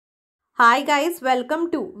Hi guys, welcome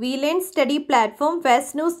to welearnz study platform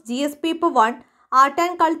West News GS paper 1 Art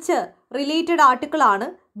and Culture related article ആണ്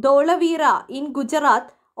Dholavira in Gujarat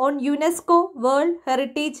on UNESCO World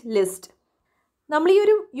Heritage List. നമ്മൾ ഈ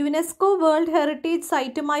ഒരു UNESCO world heritage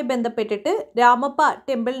സൈറ്റുമായി ബന്ധപ്പെട്ടിട്ട് രാമപ്പ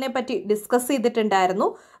ടെമ്പിളിനെ പറ്റി discuss ചെയ്തിട്ടുണ്ടായിരുന്നു.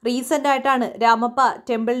 Recent ആയിട്ടാണ് Ramappa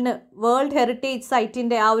ടെമ്പിളിന് world heritage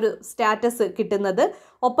സൈറ്റിൻ്റെ ആ ഒരു സ്റ്റാറ്റസ് കിട്ടുന്നത്.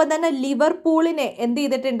 ഒപ്പം തന്നെ ലിവർപൂളിനെ എന്ത്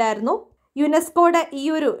ചെയ്തിട്ടുണ്ടായിരുന്നു, യുനെസ്കോയുടെ ഈ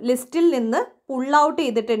ഒരു ലിസ്റ്റിൽ നിന്ന് പുൾ ഔട്ട്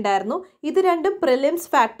ചെയ്തിട്ടുണ്ടായിരുന്നു. ഇത് രണ്ടും പ്രിലിംസ്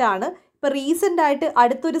ഫാക്റ്റ് ആണ്. ഇപ്പോൾ റീസെൻ്റ് ആയിട്ട്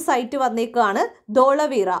അടുത്തൊരു സൈറ്റ് വന്നേക്കുകയാണ്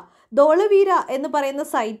ധോളവീര എന്ന് പറയുന്ന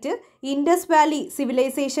സൈറ്റ് ഇൻഡസ് വാലി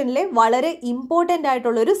സിവിലൈസേഷനിലെ വളരെ ഇമ്പോർട്ടൻ്റ്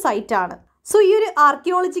ആയിട്ടുള്ളൊരു സൈറ്റാണ്. സോ ഈ ഒരു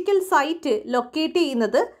ആർക്കിയോളജിക്കൽ സൈറ്റ് ലൊക്കേറ്റ്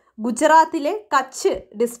ചെയ്യുന്നത് ഗുജറാത്തിലെ കച്ച്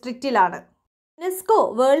ഡിസ്ട്രിക്റ്റിലാണ്. യുനെസ്കോ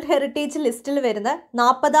വേൾഡ് ഹെറിറ്റേജ് ലിസ്റ്റിൽ വരുന്ന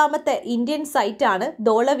 40ാമത്തെ ഇന്ത്യൻ സൈറ്റാണ്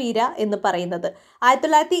ധോളവീര എന്ന് പറയുന്നത്.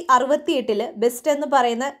 1968 ബെസ്റ്റ് എന്ന്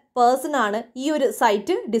പറയുന്ന പേഴ്സണാണ് ഈ ഒരു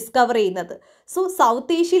സൈറ്റ് ഡിസ്കവർ ചെയ്യുന്നത്. സോ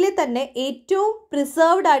സൗത്ത് ഏഷ്യയിലെ തന്നെ ഏറ്റവും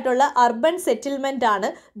പ്രിസർവ്ഡ് ആയിട്ടുള്ള അർബൻ സെറ്റിൽമെൻ്റ് ആണ്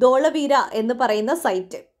ധോളവീര എന്ന് പറയുന്ന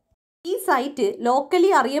സൈറ്റ്. ഈ സൈറ്റ്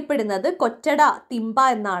ലോക്കലി അറിയപ്പെടുന്നത് കൊറ്റഡ തിമ്പ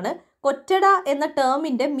എന്നാണ്. കൊറ്റഡ എന്ന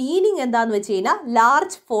ടേമിൻ്റെ മീനിങ് എന്താണെന്ന് വെച്ച് കഴിഞ്ഞാൽ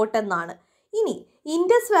ലാർജ് ഫോർട്ട് എന്നാണ്. ഇനി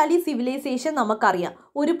ഇൻഡസ് വാലി സിവിലൈസേഷൻ നമുക്കറിയാം,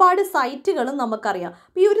 ഒരുപാട് സൈറ്റുകളും നമുക്കറിയാം.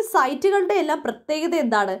 അപ്പോൾ ഈ ഒരു സൈറ്റുകളുടെ എല്ലാം പ്രത്യേകത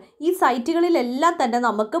എന്താണ്? ഈ സൈറ്റുകളിലെല്ലാം തന്നെ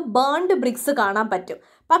നമുക്ക് ബേൺഡ് ബ്രിക്സ് കാണാൻ പറ്റും.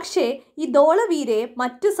 പക്ഷേ ഈ ധോളവീരയെ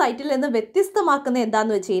മറ്റു സൈറ്റിൽ നിന്ന് വ്യത്യസ്തമാക്കുന്ന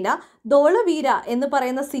എന്താണെന്ന് വെച്ച് കഴിഞ്ഞാൽ ധോളവീര എന്ന്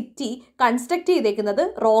പറയുന്ന സിറ്റി കൺസ്ട്രക്ട് ചെയ്തേക്കുന്നത്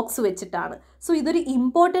റോക്സ് വെച്ചിട്ടാണ്. സോ ഇതൊരു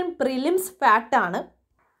ഇമ്പോർട്ടൻറ്റ് പ്രിലിംസ് ഫാക്റ്റ് ആണ്.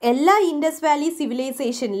 എല്ലാ ഇൻഡസ് വാലി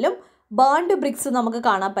സിവിലൈസേഷനിലും ബേൺഡ് ബ്രിക്സ് നമുക്ക്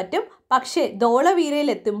കാണാൻ പറ്റും. പക്ഷേ ധോളവീരയിൽ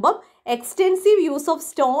എത്തുമ്പം എക്സ്റ്റെൻസീവ് യൂസ് ഓഫ്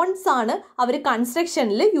സ്റ്റോൺസ് ആണ് അവർ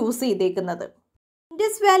കൺസ്ട്രക്ഷനിൽ യൂസ് ചെയ്തേക്കുന്നത്.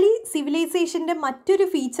 ഇൻഡസ് വാലി സിവിലൈസേഷൻ്റെ മറ്റൊരു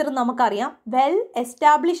ഫീച്ചർ നമുക്കറിയാം, വെൽ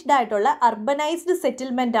എസ്റ്റാബ്ലിഷ്ഡ് ആയിട്ടുള്ള അർബനൈസ്ഡ്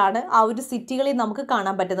സെറ്റിൽമെൻ്റ് ആണ് ആ ഒരു സിറ്റികളിൽ നമുക്ക്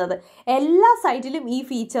കാണാൻ പറ്റുന്നത്. എല്ലാ സൈറ്റിലും ഈ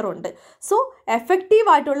ഫീച്ചർ ഉണ്ട്. സോ എഫക്റ്റീവ്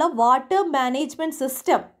ആയിട്ടുള്ള വാട്ടർ മാനേജ്മെൻറ്റ്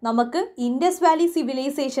സിസ്റ്റം നമുക്ക് ഇൻഡസ് വാലി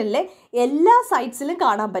സിവിലൈസേഷനിലെ എല്ലാ സൈറ്റ്സിലും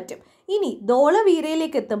കാണാൻ പറ്റും. ഇനി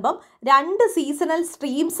ധോളവീരയിലേക്ക് എത്തുമ്പം 2 സീസണൽ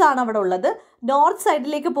സ്ട്രീംസ് ആണ് അവിടെ ഉള്ളത്. നോർത്ത്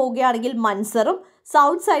സൈഡിലേക്ക് പോവുകയാണെങ്കിൽ മൻസറും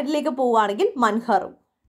സൗത്ത് സൈഡിലേക്ക് പോവുകയാണെങ്കിൽ മൻഹറും.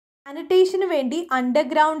 സാനിറ്റേഷന് വേണ്ടി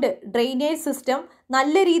അണ്ടർഗ്രൗണ്ട് ഡ്രെയിനേജ് സിസ്റ്റം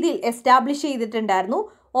നല്ല രീതിയിൽ എസ്റ്റാബ്ലിഷ് ചെയ്തിട്ടുണ്ടായിരുന്നു.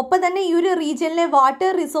 ഒപ്പം തന്നെ ഈ ഒരു റീജിയനിലെ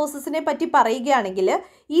വാട്ടർ റിസോഴ്സസിനെ പറ്റി പറയുകയാണെങ്കിൽ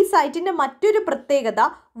ഈ സൈറ്റിൻ്റെ മറ്റൊരു പ്രത്യേകത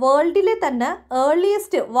വേൾഡിലെ തന്നെ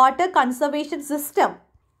ഏർലിയസ്റ്റ് വാട്ടർ കൺസർവേഷൻ സിസ്റ്റം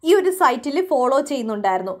ഈ ഒരു സൈറ്റിൽ ഫോളോ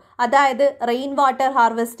ചെയ്യുന്നുണ്ടായിരുന്നു. അതായത് റെയിൻ വാട്ടർ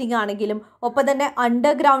ഹാർവെസ്റ്റിംഗ് ആണെങ്കിലും ഒപ്പം തന്നെ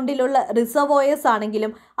അണ്ടർഗ്രൗണ്ടിലുള്ള റിസർവോയേഴ്സ്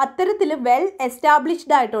ആണെങ്കിലും അത്തരത്തിൽ വെൽ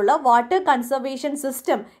എസ്റ്റാബ്ലിഷ്ഡ് ആയിട്ടുള്ള വാട്ടർ കൺസർവേഷൻ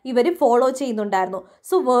സിസ്റ്റം ഇവർ ഫോളോ ചെയ്യുന്നുണ്ടായിരുന്നു.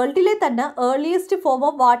 സോ വേൾഡിലെ തന്നെ earliest form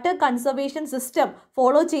of water conservation system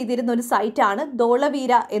follow ചെയ്തിരുന്ന ഒരു സൈറ്റാണ്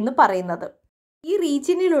ധോളവീര എന്ന് പറയുന്നത്. ഈ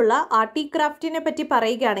റീജിയനിലുള്ള ആർട്ടിക്രാഫ്റ്റിനെ പറ്റി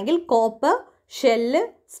പറയുകയാണെങ്കിൽ copper, shell,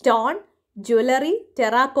 stone, jewellery,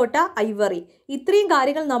 terracotta, Ivory, ഇത്രയും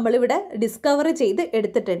കാര്യങ്ങൾ നമ്മളിവിടെ ഡിസ്കവർ ചെയ്ത്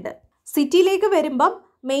എടുത്തിട്ടുണ്ട്. സിറ്റിയിലേക്ക് വരുമ്പം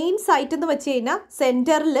മെയിൻ സൈറ്റ് എന്ന് വെച്ച് കഴിഞ്ഞാൽ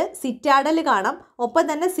സെൻറ്ററിൽ സിറ്റാഡൽ കാണാം. ഒപ്പം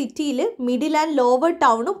തന്നെ സിറ്റിയിൽ മിഡിൽ ആൻഡ് ലോവർ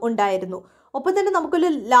ടൗണും ഉണ്ടായിരുന്നു. ഒപ്പം തന്നെ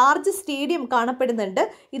നമുക്കൊരു ലാർജ് സ്റ്റേഡിയം കാണപ്പെടുന്നുണ്ട്.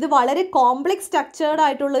 ഇത് വളരെ കോംപ്ലെക്സ് സ്ട്രക്ചേർഡ്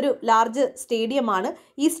ആയിട്ടുള്ളൊരു ലാർജ് സ്റ്റേഡിയമാണ്.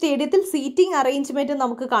 ഈ സ്റ്റേഡിയത്തിൽ സീറ്റിംഗ് അറേഞ്ച്മെൻറ്റ്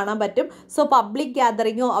നമുക്ക് കാണാൻ പറ്റും. സോ പബ്ലിക്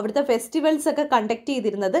ഗ്യാതറിങ്ങോ അവിടുത്തെ ഫെസ്റ്റിവൽസ് ഒക്കെ കണ്ടക്ട്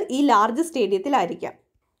ചെയ്തിരുന്നത് ഈ ലാർജ് സ്റ്റേഡിയത്തിലായിരിക്കാം.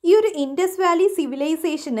 ഈ ഒരു ഇൻഡസ് വാലി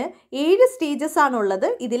സിവിലൈസേഷന് 7 സ്റ്റേജസ് ആണുള്ളത്.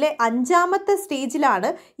 ഇതിലെ 5ാമത്തെ സ്റ്റേജിലാണ്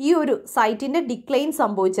ഈ ഒരു സൈറ്റിൻ്റെ ഡിക്ലൈൻ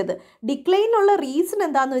സംഭവിച്ചത്. ഡിക്ലൈനുള്ള റീസൺ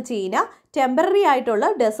എന്താണെന്ന് വെച്ച് കഴിഞ്ഞാൽ ടെമ്പററി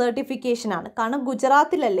ആയിട്ടുള്ള ഡെസേർട്ടിഫിക്കേഷനാണ്. കാരണം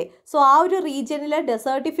ഗുജറാത്തിലല്ലേ, സോ ആ ഒരു റീജിയനിലെ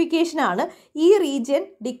ഡെസേർട്ടിഫിക്കേഷനാണ് ഈ റീജിയൻ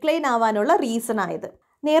ഡിക്ലൈൻ ആവാനുള്ള റീസൺ ആയത്.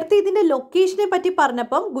 നേരത്തെ ഇതിൻ്റെ ലൊക്കേഷനെ പറ്റി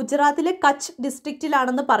പറഞ്ഞപ്പം ഗുജറാത്തിലെ കച്ച്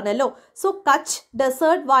ഡിസ്ട്രിക്റ്റിലാണെന്ന് പറഞ്ഞല്ലോ. So Kutch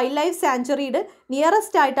desert wild life സാങ്ച്വറിയുടെ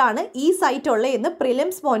nearest ആയിട്ടാണ് ഈ സൈറ്റ് ഉള്ളത് എന്ന്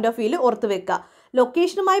പ്രിലിംസ് പോയിന്റ് ഓഫ് വ്യൂവിൽ ഓർത്ത് വെക്കുക.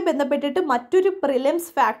 ലൊക്കേഷനുമായി ബന്ധപ്പെട്ടിട്ട് മറ്റൊരു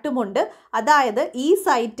പ്രിലിംസ് ഫാക്റ്റുമുണ്ട്. അതായത് ഈ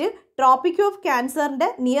സൈറ്റ് ട്രോപ്പിക് ഓഫ് ക്യാൻസറിൻ്റെ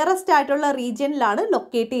നിയറസ്റ്റ് ആയിട്ടുള്ള റീജിയനിലാണ്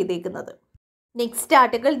ലൊക്കേറ്റ് ചെയ്തേക്കുന്നത്. Next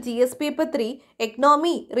article GS paper 3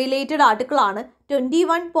 economy related ആർട്ടിക്കിളാണ്.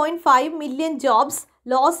 21.5 million jobs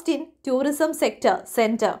lost in tourism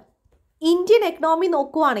centre. Indian economy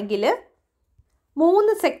നോക്കുവാണെങ്കിൽ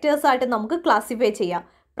 3 സെക്ടേഴ്സായിട്ട് നമുക്ക് ക്ലാസിഫൈ ചെയ്യാം.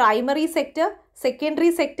 Primary sector, secondary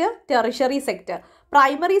sector, tertiary sector.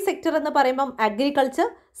 Primary sector എന്ന് പറയുമ്പം അഗ്രികൾച്ചർ,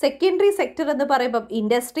 സെക്കൻഡറി സെക്ടർ എന്ന് പറയുമ്പം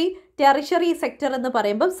ഇൻഡസ്ട്രി, ടെറിഷറി സെക്ടർ എന്ന്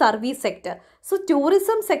പറയുമ്പം service sector. So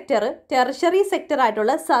tourism sector tertiary sector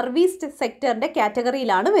ആയിട്ടുള്ള സർവീസ് സെക്ടറിൻ്റെ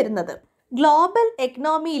കാറ്റഗറിയിലാണ് വരുന്നത്. ഗ്ലോബൽ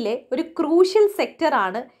എക്കണോമിയിലെ ഒരു ക്രൂഷ്യൽ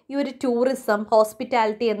സെക്ടറാണ് ഈ ഒരു ടൂറിസം,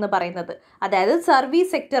 ഹോസ്പിറ്റാലിറ്റി എന്ന് പറയുന്നത്. അതായത്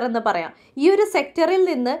സർവീസ് സെക്ടർ എന്ന് പറയാം. ഈ ഒരു സെക്ടറിൽ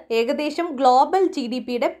നിന്ന് ഏകദേശം ഗ്ലോബൽ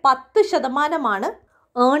GDPയുടെ 10%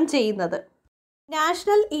 ഏൺ ചെയ്യുന്നത്.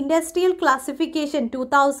 നാഷണൽ ഇൻഡസ്ട്രിയൽ ക്ലാസിഫിക്കേഷൻ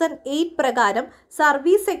 2008 പ്രകാരം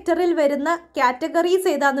സർവീസ് സെക്ടറിൽ വരുന്ന കാറ്റഗറീസ്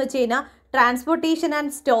ഏതാണെന്ന് വെച്ച് കഴിഞ്ഞാൽ transportation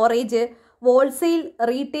and storage, wholesale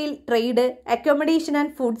retail trade, accommodation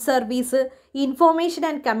and food service, information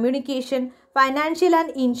and communication, financial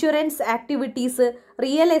and insurance activities,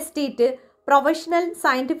 real estate, professional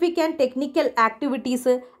scientific and technical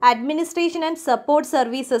activities, administration and support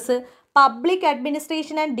services, public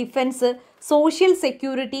administration and defence, social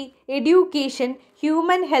security, education,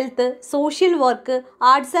 human health, social work,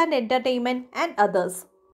 arts and entertainment and others.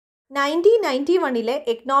 1991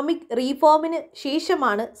 economic റീഫോമിന്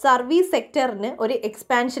ശേഷമാണ് service സെക്ടറിന് ഒരു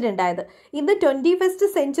expansion ഉണ്ടായത്. ഇന്ന് 21st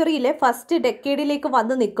സെഞ്ച്വറിയിലെ first ഡെക്കേഡിലേക്ക്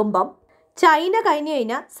വന്ന് നിൽക്കുമ്പം China കഴിഞ്ഞു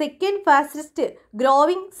കഴിഞ്ഞാൽ second fastest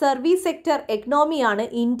growing service sector എക്കണോമിയാണ്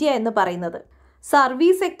India എന്ന് പറയുന്നത്.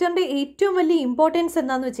 സർവീസ് സെക്ടറിൻ്റെ ഏറ്റവും വലിയ ഇമ്പോർട്ടൻസ്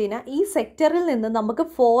എന്താണെന്ന് വെച്ച് കഴിഞ്ഞാൽ ഈ സെക്ടറിൽ നിന്ന് നമുക്ക്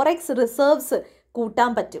ഫോറക്സ് റിസർവ്സ്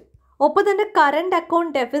കൂട്ടാൻ പറ്റും. ഒപ്പം തന്നെ കറണ്ട്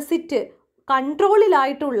അക്കൗണ്ട് ഡെഫിസിറ്റ്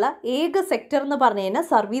കൺട്രോളിലായിട്ടുള്ള ഏക സെക്ടർ എന്ന് പറഞ്ഞു കഴിഞ്ഞാൽ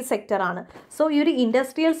സർവീസ് സെക്ടറാണ്. സോ ഈ ഒരു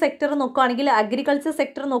ഇൻഡസ്ട്രിയൽ സെക്ടർ നോക്കുകയാണെങ്കിൽ, അഗ്രികൾച്ചർ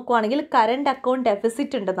സെക്ടർ നോക്കുകയാണെങ്കിൽ കറണ്ട് അക്കൗണ്ട്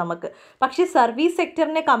ഡെഫിസിറ്റ് ഉണ്ട് നമുക്ക്. പക്ഷേ സർവീസ്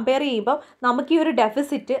സെക്ടറിനെ കമ്പയർ ചെയ്യുമ്പോൾ നമുക്ക് ഈ ഒരു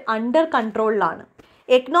ഡെഫിസിറ്റ് അണ്ടർ കൺട്രോളിലാണ്.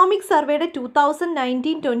 എക്കണോമിക് സർവേയുടെ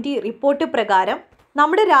 2019-20 റിപ്പോർട്ട് പ്രകാരം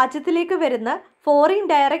നമ്മുടെ രാജ്യത്തിലേക്ക് വരുന്ന ഫോറിൻ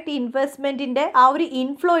ഡയറക്റ്റ് ഇൻവെസ്റ്റ്മെൻറ്റിൻ്റെ ആ ഒരു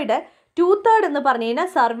ഇൻഫ്ലോയുടെ 2/3 എന്ന് പറഞ്ഞു കഴിഞ്ഞാൽ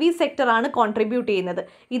സർവീസ് സെക്ടറാണ് കോൺട്രിബ്യൂട്ട് ചെയ്യുന്നത്.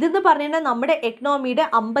 ഇതെന്ന് പറഞ്ഞു കഴിഞ്ഞാൽ നമ്മുടെ എക്കണോമിയുടെ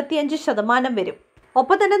 55% വരും.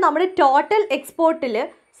 ഒപ്പം തന്നെ നമ്മുടെ ടോട്ടൽ എക്സ്പോർട്ടിൽ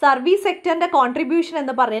സർവീസ് സെക്ടറിൻ്റെ കോൺട്രിബ്യൂഷൻ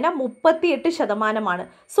എന്ന് പറഞ്ഞു കഴിഞ്ഞാൽ 38%.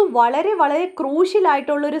 സോ വളരെ വളരെ ക്രൂഷ്യൽ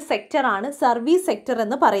ആയിട്ടുള്ളൊരു സെക്ടറാണ് സർവീസ് സെക്ടർ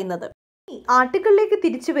എന്ന് പറയുന്നത്. ഈ ആർട്ടിക്കിളിലേക്ക്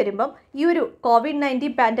തിരിച്ചു വരുമ്പം ഈ ഒരു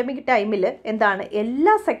COVID-19 പാൻഡമിക് ടൈമിൽ എന്താണ്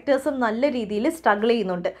എല്ലാ സെക്ടേഴ്സും നല്ല രീതിയിൽ സ്ട്രഗിൾ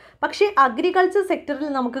ചെയ്യുന്നുണ്ട്. പക്ഷേ അഗ്രികൾച്ചർ സെക്ടറിൽ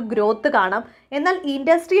നമുക്ക് ഗ്രോത്ത് കാണാം. എന്നാൽ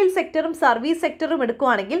ഇൻഡസ്ട്രിയൽ സെക്ടറും സർവീസ് സെക്ടറും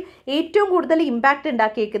എടുക്കുകയാണെങ്കിൽ ഏറ്റവും കൂടുതൽ ഇമ്പാക്റ്റ്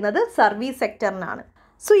ഉണ്ടാക്കിയിരിക്കുന്നത് സർവീസ് സെക്ടറിനാണ്.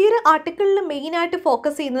 സോ ഈ ഒരു ആർട്ടിക്കിളിൽ മെയിനായിട്ട്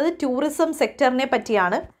ഫോക്കസ് ചെയ്യുന്നത് ടൂറിസം സെക്ടറിനെ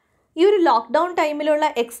പറ്റിയാണ്. ഈ ഒരു ലോക്ക്ഡൗൺ ടൈമിലുള്ള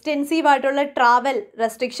എക്സ്റ്റെൻസീവ് ആയിട്ടുള്ള ട്രാവൽ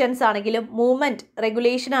റെസ്ട്രിക്ഷൻസ് ആണെങ്കിലും മൂവ്മെൻറ്റ്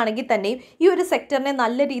റെഗുലേഷൻ ആണെങ്കിൽ തന്നെയും ഈ ഒരു സെക്ടറിനെ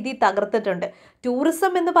നല്ല രീതിയിൽ തകർത്തിട്ടുണ്ട്.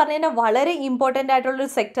 ടൂറിസം എന്ന് പറഞ്ഞു കഴിഞ്ഞാൽ വളരെ ഇമ്പോർട്ടൻ്റ് ആയിട്ടുള്ളൊരു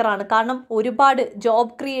സെക്ടറാണ്. കാരണം ഒരുപാട്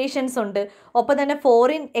ജോബ് ക്രിയേഷൻസ് ഉണ്ട്. ഒപ്പം തന്നെ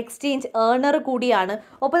ഫോറിൻ എക്സ്ചേഞ്ച് ഏർണർ കൂടിയാണ്.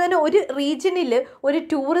 ഒപ്പം തന്നെ ഒരു റീജിയനിൽ ഒരു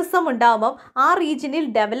ടൂറിസം ഉണ്ടാകുമ്പം ആ റീജിയനിൽ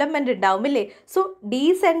ഡെവലപ്മെൻറ്റ് ഉണ്ടാവും ഇല്ലേ. സോ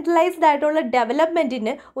ഡീസെൻട്രലൈസ്ഡ് ആയിട്ടുള്ള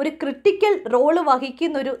ഡെവലപ്മെൻറ്റിന് ഒരു ക്രിട്ടിക്കൽ റോള്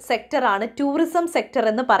വഹിക്കുന്ന ഒരു സെക്ടറാണ് ടൂറിസം സെക്ടർ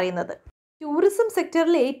എന്ന് പറയുന്നത്. ടൂറിസം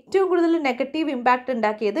സെക്ടറിൽ ഏറ്റവും കൂടുതൽ നെഗറ്റീവ് ഇമ്പാക്റ്റ്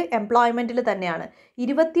ഉണ്ടാക്കിയത് എംപ്ലോയ്മെൻറ്റിൽ തന്നെയാണ്.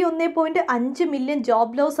 21.5 മില്യൺ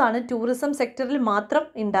ജോബ് ലോസ് ആണ് ടൂറിസം സെക്ടറിൽ മാത്രം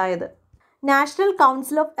ഉണ്ടായത്. National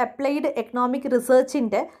council of applied economic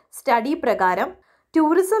റിസർച്ചിൻ്റെ study പ്രകാരം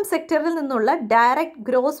ടൂറിസം സെക്ടറിൽ നിന്നുള്ള direct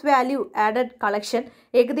gross value added collection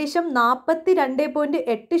ഏകദേശം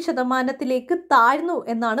 42.8% താഴ്ന്നു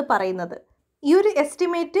എന്നാണ് പറയുന്നത്. ഈ ഒരു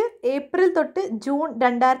എസ്റ്റിമേറ്റ് ഏപ്രിൽ തൊട്ട് ജൂൺ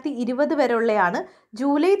 2020 വരെയുള്ളതാണ്.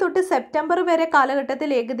 ജൂലൈ തൊട്ട് സെപ്റ്റംബർ വരെ കാലഘട്ടത്തിൽ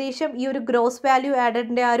ഏകദേശം ഈ ഒരു ഗ്രോസ് വാല്യൂ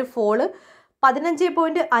ആഡഡിൻ്റെ ആ ഒരു ഫോള്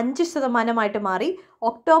 15.5% മാറി.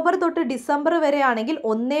 ഒക്ടോബർ തൊട്ട് ഡിസംബർ വരെ ആണെങ്കിൽ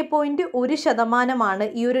 1.1%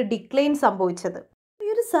 ഈ ഒരു ഡിക്ലൈൻ സംഭവിച്ചത്. ഈ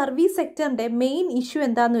ഒരു സർവീസ് സെക്ടറിൻ്റെ മെയിൻ ഇഷ്യൂ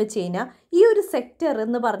എന്താണെന്ന് വെച്ച് കഴിഞ്ഞാൽ ഈ ഒരു സെക്ടർ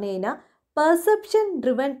എന്ന് പറഞ്ഞു കഴിഞ്ഞാൽ പെർസെപ്ഷൻ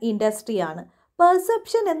ഡ്രിവൺ ഇൻഡസ്ട്രിയാണ്.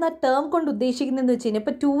 പെർസെപ്ഷൻ എന്ന ടേം കൊണ്ട് ഉദ്ദേശിക്കുന്നതെന്ന് വെച്ച് കഴിഞ്ഞാൽ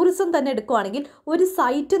ഇപ്പോൾ ടൂറിസം തന്നെ എടുക്കുകയാണെങ്കിൽ ഒരു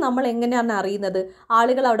സൈറ്റ് നമ്മൾ എങ്ങനെയാണ് അറിയുന്നത്?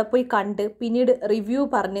 ആളുകൾ അവിടെ പോയി കണ്ട് പിന്നീട് റിവ്യൂ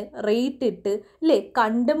പറഞ്ഞ് റേറ്റ് ഇട്ട് അല്ലേ,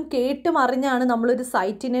 കണ്ടും കേട്ടും അറിഞ്ഞാണ് നമ്മളൊരു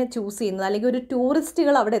സൈറ്റിനെ ചൂസ് ചെയ്യുന്നത്, അല്ലെങ്കിൽ ഒരു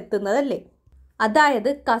ടൂറിസ്റ്റുകൾ അവിടെ എത്തുന്നത് അല്ലേ.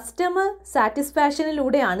 അതായത് കസ്റ്റമർ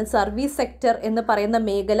സാറ്റിസ്ഫാക്ഷനിലൂടെയാണ് സർവീസ് സെക്ടർ എന്ന് പറയുന്ന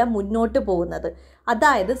മേഖല മുന്നോട്ട് പോകുന്നത്.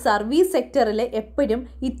 അതായത് സർവീസ് സെക്ടറിൽ എപ്പോഴും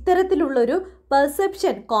ഇത്തരത്തിലുള്ളൊരു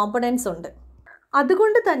പെർസെപ്ഷൻ കോമ്പണൻസ് ഉണ്ട്.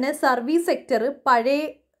 അതുകൊണ്ട് തന്നെ സർവീസ് സെക്ടർ പഴയ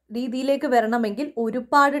രീതിയിലേക്ക് വരണമെങ്കിൽ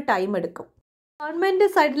ഒരുപാട് ടൈം എടുക്കും. ഗവൺമെൻറ്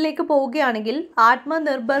സൈഡിലേക്ക് പോവുകയാണെങ്കിൽ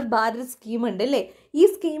ആത്മനിർഭർ ഭാരത് സ്കീം ഉണ്ട് അല്ലേ. ഈ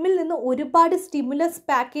സ്കീമിൽ നിന്ന് ഒരുപാട് സ്റ്റിമുലസ്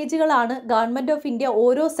പാക്കേജുകളാണ് ഗവൺമെൻറ് ഓഫ് ഇന്ത്യ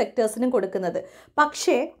ഓരോ സെക്ടേഴ്സിനും കൊടുക്കുന്നത്.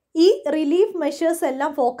 പക്ഷേ ഈ റിലീഫ് മെഷേഴ്സ്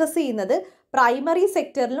എല്ലാം ഫോക്കസ് ചെയ്യുന്നത് പ്രൈമറി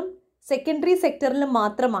സെക്ടറിലും സെക്കൻഡറി സെക്ടറിലും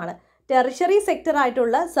മാത്രമാണ്. ടെറിഷറി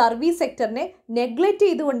സെക്ടറായിട്ടുള്ള സർവീസ് സെക്ടറിനെ നെഗ്ലക്റ്റ്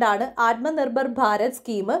ചെയ്തുകൊണ്ടാണ് Atmanirbhar Bharat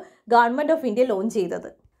scheme government of India launch ചെയ്തത്.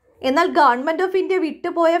 എന്നാൽ ഗവൺമെൻറ് ഓഫ് ഇന്ത്യ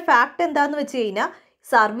വിട്ടുപോയ ഫാക്ട് എന്താണെന്ന് വെച്ച് കഴിഞ്ഞാൽ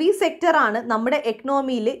സർവീസ് സെക്ടറാണ് നമ്മുടെ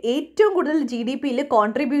എക്കണോമിയിൽ ഏറ്റവും കൂടുതൽ GDPയിൽ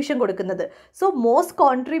കോൺട്രിബ്യൂഷൻ കൊടുക്കുന്നത്. So most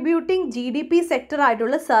contributing GDP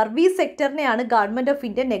സെക്ടറായിട്ടുള്ള service സെക്ടറിനെയാണ് government of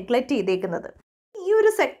India neglect ചെയ്തേക്കുന്നത്. ഈ ഒരു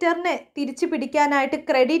സെക്ടറിനെ തിരിച്ചു പിടിക്കാനായിട്ട്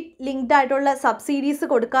ക്രെഡിറ്റ് ലിങ്ക്ഡ് ആയിട്ടുള്ള സബ്സിഡീസ്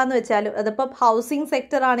കൊടുക്കാമെന്ന് വെച്ചാലും അതിപ്പം ഹൗസിംഗ്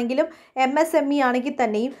സെക്ടർ ആണെങ്കിലും MSME ആണെങ്കിൽ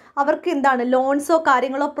തന്നെയും അവർക്ക് എന്താണ് ലോൺസോ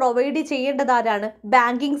കാര്യങ്ങളോ പ്രൊവൈഡ് ചെയ്യേണ്ടത് ആരാണ്?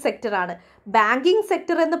 ബാങ്കിങ് സെക്ടറാണ്. ബാങ്കിങ്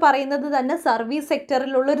സെക്ടർ എന്ന് പറയുന്നത് തന്നെ സർവീസ്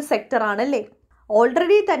സെക്ടറിലുള്ളൊരു സെക്ടറാണല്ലേ.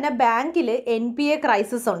 ഓൾറെഡി തന്നെ ബാങ്കിൽ NPA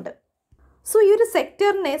ക്രൈസിസ് ഉണ്ട്. സോ ഈ ഒരു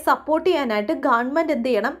സെക്ടറിനെ സപ്പോർട്ട് ചെയ്യാനായിട്ട് ഗവൺമെൻറ് എന്ത്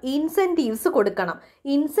ചെയ്യണം? ഇൻസെൻറ്റീവ്സ് കൊടുക്കണം.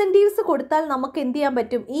 ഇൻസെൻറ്റീവ്സ് കൊടുത്താൽ നമുക്ക് എന്ത് ചെയ്യാൻ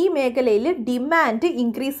പറ്റും? ഈ മേഖലയിൽ ഡിമാൻഡ്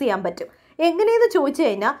ഇൻക്രീസ് ചെയ്യാൻ പറ്റും. എങ്ങനെയെന്ന് ചോദിച്ചു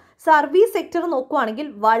കഴിഞ്ഞാൽ സർവീസ് സെക്ടർ നോക്കുവാണെങ്കിൽ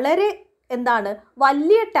വളരെ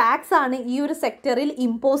വലിയ ടാക്സ് ആണ് ഈ ഒരു സെക്ടറിൽ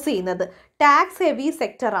ഇമ്പോസ് ചെയ്യുന്നത്. Tax heavy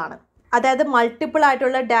സെക്ടറാണ്. അതായത് മൾട്ടിപ്പിൾ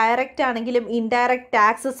ആയിട്ടുള്ള ഡയറക്റ്റ് ആണെങ്കിലും ഇൻഡയറക്റ്റ്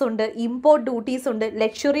ടാക്സസ് ഉണ്ട്, ഇമ്പോർട്ട് ഡ്യൂട്ടീസ് ഉണ്ട്,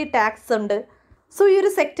 ലക്ഷറി ടാക്സ് ഉണ്ട്. സോ ഈ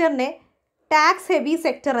ഒരു സെക്ടറിനെ ടാക്സ് ഹെവി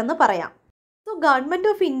സെക്ടർ എന്ന് പറയാം. സോ ഗവൺമെൻറ്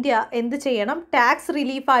ഓഫ് ഇന്ത്യ എന്ത് ചെയ്യണം? ടാക്സ്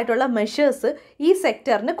റിലീഫായിട്ടുള്ള മെഷേഴ്സ് ഈ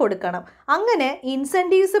സെക്ടറിന് കൊടുക്കണം. അങ്ങനെ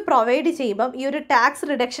ഇൻസെൻറ്റീവ്സ് പ്രൊവൈഡ് ചെയ്യുമ്പം ഈ ഒരു ടാക്സ്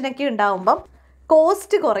റിഡക്ഷനൊക്കെ ഉണ്ടാകുമ്പം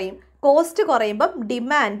കോസ്റ്റ് കുറയും. കോസ്റ്റ് കുറയുമ്പം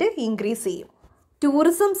ഡിമാൻഡ് ഇൻക്രീസ് ചെയ്യും.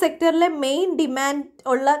 ടൂറിസം സെക്ടറിലെ മെയിൻ ഡിമാൻഡ്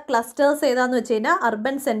ഉള്ള ക്ലസ്റ്റേഴ്സ് ഏതാണെന്ന് വെച്ച് കഴിഞ്ഞാൽ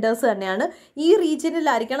അർബൻ സെൻറ്റേഴ്സ് തന്നെയാണ്. ഈ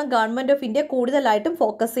റീജിയനിലായിരിക്കണം ഗവൺമെൻറ് ഓഫ് ഇന്ത്യ കൂടുതലായിട്ടും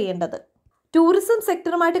ഫോക്കസ് ചെയ്യേണ്ടത്. ടൂറിസം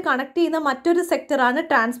സെക്ടറുമായിട്ട് കണക്ട് ചെയ്യുന്ന മറ്റൊരു സെക്ടറാണ്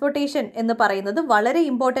ട്രാൻസ്പോർട്ടേഷൻ എന്ന് പറയുന്നത്. വളരെ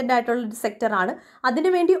ഇമ്പോർട്ടൻ്റ് ആയിട്ടുള്ളൊരു സെക്ടറാണ്.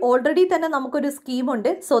 അതിനുവേണ്ടി ഓൾറെഡി തന്നെ നമുക്കൊരു സ്കീമുണ്ട്,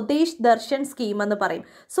 സ്വദേശ് ദർശൻ സ്കീം എന്ന് പറയും.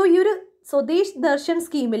 സോ ഈ ഒരു സ്വദേശ് ദർശൻ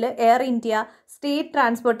സ്കീമിൽ air India, state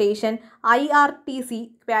transportation, IRTC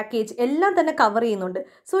package എല്ലാം തന്നെ കവർ ചെയ്യുന്നുണ്ട്.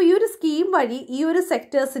 സോ ഈ ഒരു സ്കീം വഴി ഈ ഒരു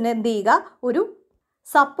സെക്ടേഴ്സിന് എന്ത് ചെയ്യുക? ഒരു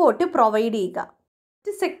സപ്പോർട്ട് പ്രൊവൈഡ് ചെയ്യുക.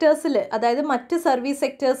 മറ്റ് സെക്ടേഴ്സിൽ, അതായത് മറ്റ് സർവീസ്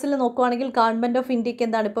സെക്ടേഴ്സിൽ നോക്കുവാണെങ്കിൽ ഗവൺമെൻറ് ഓഫ് ഇന്ത്യക്ക്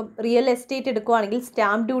ഇപ്പം റിയൽ എസ്റ്റേറ്റ് എടുക്കുവാണെങ്കിൽ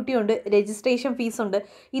സ്റ്റാമ്പ് ഡ്യൂട്ടി ഉണ്ട്, രജിസ്ട്രേഷൻ ഫീസ് ഉണ്ട്.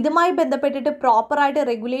 ഇതുമായി ബന്ധപ്പെട്ടിട്ട് പ്രോപ്പറായിട്ട്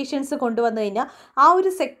റെഗുലേഷൻസ് കൊണ്ടുവന്നു കഴിഞ്ഞാൽ ആ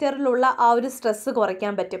ഒരു സെക്ടറിലുള്ള ആ ഒരു സ്ട്രെസ്സ്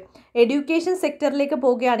കുറയ്ക്കാൻ പറ്റും. എഡ്യൂക്കേഷൻ സെക്ടറിലേക്ക്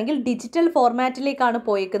പോവുകയാണെങ്കിൽ ഡിജിറ്റൽ ഫോർമാറ്റിലേക്കാണ്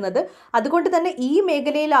പോയേക്കുന്നത്. അതുകൊണ്ട് തന്നെ ഈ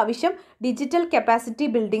മേഖലയിൽ ആവശ്യം ഡിജിറ്റൽ കപ്പാസിറ്റി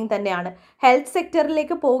ബിൽഡിംഗ് തന്നെയാണ്. ഹെൽത്ത്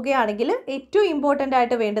സെക്ടറിലേക്ക് പോവുകയാണെങ്കിൽ ഏറ്റവും ഇമ്പോർട്ടൻ്റ്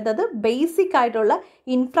ആയിട്ട് വേണ്ടുന്നത് ബേസിക് ആയിട്ടുള്ള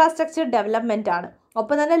ഇൻഫ്രാസ്ട്രക്ചർ ഡെവലപ്മെൻ്റ് ആണ്.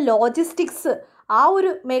 ഒപ്പം തന്നെ ലോജിസ്റ്റിക്സ്, ആ ഒരു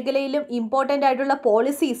മേഖലയിലും ഇമ്പോർട്ടൻ്റ് ആയിട്ടുള്ള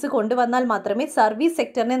പോളിസീസ് കൊണ്ടുവന്നാൽ മാത്രമേ സർവീസ്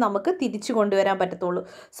സെക്ടറിനെ നമുക്ക് തിരിച്ചു കൊണ്ടുവരാൻ പറ്റത്തുള്ളൂ.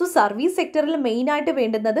 സോ സർവീസ് സെക്ടറിൽ മെയിനായിട്ട്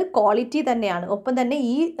വേണ്ടുന്നത് ക്വാളിറ്റി തന്നെയാണ്. ഒപ്പം തന്നെ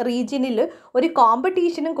ഈ റീജിയനിൽ ഒരു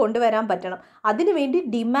കോമ്പറ്റീഷനും കൊണ്ടുവരാൻ പറ്റണം. അതിനുവേണ്ടി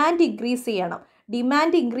ഡിമാൻഡ് ഇൻക്രീസ് ചെയ്യണം.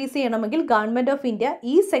 ഡിമാൻഡ് ഇൻക്രീസ് ചെയ്യണമെങ്കിൽ ഗവൺമെൻറ് ഓഫ് ഇന്ത്യ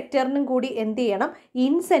ഈ സെക്ടറിനും കൂടി എന്ത് ചെയ്യണം?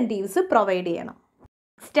 ഇൻസെൻറ്റീവ്സ് പ്രൊവൈഡ് ചെയ്യണം.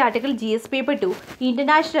 Next article GS paper 2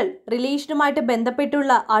 international റിലേഷനുമായിട്ട്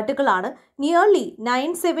ബന്ധപ്പെട്ടുള്ള ആർട്ടിക്കിളാണ്. Nearly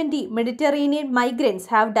 970 Mediterranean migrants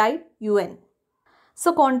have died UN.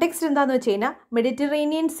 So context എന്താണെന്ന് വെച്ച് കഴിഞ്ഞാൽ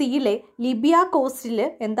മെഡിറ്ററേനിയൻ സീയിലെ ലിബിയ കോസ്റ്റിൽ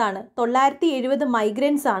 970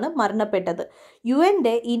 മൈഗ്രൻസ് ആണ് മരണപ്പെട്ടത്.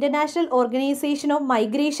 UNൻ്റെ ഇൻ്റർനാഷണൽ ഓർഗനൈസേഷൻ ഓഫ്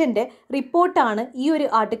മൈഗ്രേഷൻ്റെ റിപ്പോർട്ടാണ് ഈ ഒരു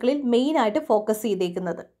ആർട്ടിക്കിളിൽ മെയിനായിട്ട് ഫോക്കസ്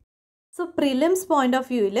ചെയ്തേക്കുന്നത്. സോ പ്രിലിംസ് പോയിന്റ് ഓഫ്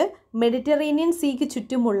വ്യൂവിൽ മെഡിറ്ററേനിയൻ സീക്ക്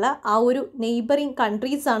ചുറ്റുമുള്ള ആ ഒരു നെയ്ബറിങ്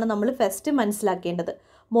കൺട്രീസാണ് നമ്മൾ ഫസ്റ്റ് മനസ്സിലാക്കേണ്ടത്.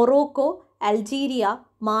 Morocco, Algeria,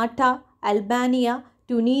 Malta, Albania,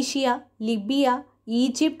 Tunisia, Libya,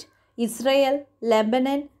 Egypt, Israel,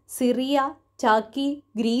 Lebanon, Syria, Turkey,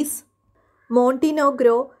 Greece,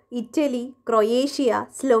 മോണ്ടിനോഗ്രോ, Italy, Croatia,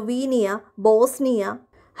 Slovenia, Bosnia,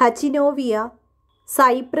 ഹച്ചിനോവിയ,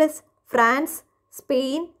 Cyprus, France,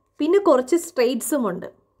 Spain, പിന്നെ കുറച്ച് സ്റ്റേറ്റ്സുമുണ്ട്.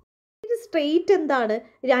 സ്ട്രെയിറ്റ്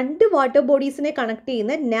രണ്ട് വാട്ടർ ബോഡീസിനെ കണക്ട്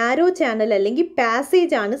ചെയ്യുന്ന നാരോ ചാനൽ അല്ലെങ്കിൽ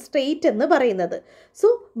പാസേജ് ആണ് സ്ട്രെയിറ്റ് എന്ന് പറയുന്നത്. സോ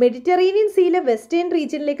മെഡിറ്ററേനിയൻ സീയിലെ വെസ്റ്റേൺ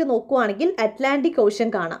റീജിയനിലേക്ക് നോക്കുകയാണെങ്കിൽ അറ്റ്ലാന്റിക് ഓഷൻ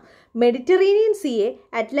കാണാം. മെഡിറ്ററേനിയൻ സീയെ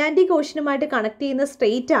അറ്റ്ലാന്റിക് ഓഷനുമായിട്ട് കണക്ട് ചെയ്യുന്ന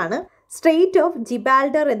സ്ട്രെയിറ്റ് ആണ് സ്ട്രെയിറ്റ് ഓഫ്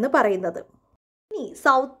ജിബാൽഡർ എന്ന് പറയുന്നത്. ഇനി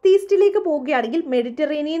സൗത്ത് ഈസ്റ്റിലേക്ക് പോവുകയാണെങ്കിൽ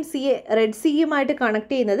മെഡിറ്ററേനിയൻ സീയെ റെഡ് സീയുമായിട്ട്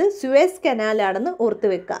കണക്ട് ചെയ്യുന്നത് സുവേസ് കനാലാണെന്ന് ഓർത്ത്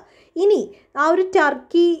വെക്കുക. ഇനി ആ ഒരു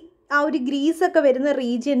ടർക്കി, ആ ഒരു ഗ്രീസൊക്കെ വരുന്ന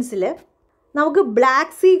റീജിയൻസിൽ നമുക്ക്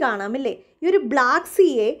ബ്ലാക്ക് സീ കാണാം അല്ലേ? ഈ ഒരു ബ്ലാക്ക്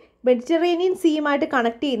സീയെ മെഡിറ്ററേനിയൻ സീയുമായിട്ട്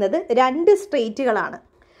കണക്ട് ചെയ്യുന്നത് രണ്ട് സ്ട്രെയിറ്റുകളാണ്,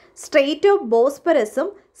 straight of ബോസ്പറസും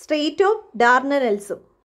straight of ഡാർഡനൽസും.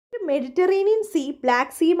 Mediterranean see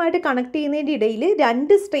black സീയുമായിട്ട് connect ചെയ്യുന്നതിൻ്റെ ഇടയിൽ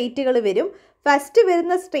രണ്ട് സ്ട്രെയിറ്റുകൾ വരും. ഫസ്റ്റ്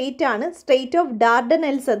വരുന്ന സ്ട്രെയിറ്റ് ആണ് സ്ട്രെയിറ്റ് ഓഫ്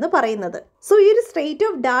ഡാർഡനൽസ് എന്ന് പറയുന്നത്. സോ ഈ ഒരു സ്ട്രെയിറ്റ്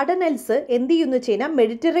ഓഫ് ഡാർഡനൽസ് എന്ത് ചെയ്യുമെന്ന് വെച്ച് കഴിഞ്ഞാൽ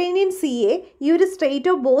മെഡിറ്ററേനിയൻ സീയെ ഈ ഒരു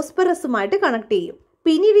സ്ട്രെയിറ്റ് ഓഫ് ബോസ്പറസുമായിട്ട് കണക്ട് ചെയ്യും.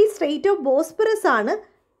 പിന്നീട് ഈ സ്ട്രെയിറ്റ് ഓഫ് ബോസ്പറസ് ആണ്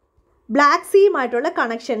ബ്ലാക്ക് സീയുമായിട്ടുള്ള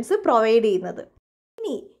കണക്ഷൻസ് പ്രൊവൈഡ് ചെയ്യുന്നത്.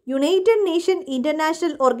 ഇനി United nation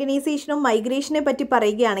international organisation of മൈഗ്രേഷനെ പറ്റി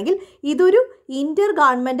പറയുകയാണെങ്കിൽ ഇതൊരു ഇൻ്റർ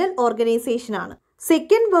ഗവൺമെൻറ്റൽ ഓർഗനൈസേഷനാണ്.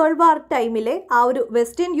 സെക്കൻഡ് വേൾഡ് വാർ ടൈമിലെ ആ ഒരു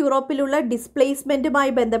വെസ്റ്റേൺ യൂറോപ്പിലുള്ള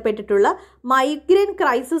ഡിസ്പ്ലേസ്മെൻറ്റുമായി ബന്ധപ്പെട്ടിട്ടുള്ള മൈഗ്രൻ്റ്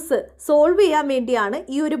ക്രൈസിസ് സോൾവ് ചെയ്യാൻ വേണ്ടിയാണ്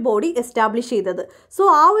ഈ ഒരു ബോഡി എസ്റ്റാബ്ലിഷ് ചെയ്തത്. സോ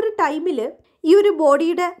ആ ഒരു ടൈമിൽ ഈ ഒരു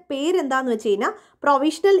ബോഡിയുടെ പേരെന്താണെന്ന് വെച്ച് കഴിഞ്ഞാൽ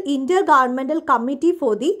provisional inter governmental committee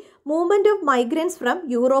for the movement of migrants from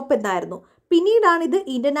Europe എന്നായിരുന്നു. പിന്നീടാണ് ഇത്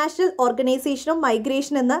ഇൻ്റർനാഷണൽ ഓർഗനൈസേഷൻ ഓഫ്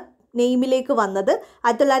മൈഗ്രേഷൻ എന്ന നെയിമിലേക്ക് വന്നത്.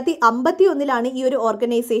 1951 ഈ ഒരു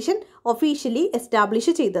ഓർഗനൈസേഷൻ ഒഫീഷ്യലി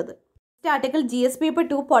എസ്റ്റാബ്ലിഷ് ചെയ്തത്. Article GS paper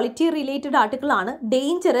 2 polity related article ആണ്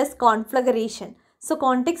ഡേഞ്ചറസ് കോൺഫ്ലഗ്രേഷൻ. സോ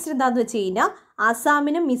കോണ്ടെക്സ്റ്റ് എന്താണെന്ന് വെച്ച് കഴിഞ്ഞാൽ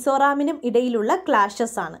ആസാമിനും മിസോറാമിനും ഇടയിലുള്ള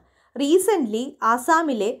ക്ലാഷസ് ആണ്. റീസെൻ്റ്ലി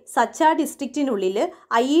ആസാമിലെ സച്ച ഡിസ്ട്രിക്റ്റിനുള്ളിൽ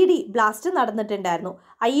IED ബ്ലാസ്റ്റ് നടന്നിട്ടുണ്ടായിരുന്നു.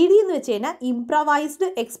 IED എന്ന് വെച്ച് കഴിഞ്ഞാൽ ഇംപ്രവൈസ്ഡ്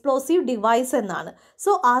എക്സ്പ്ലോസീവ് ഡിവൈസ് എന്നാണ്.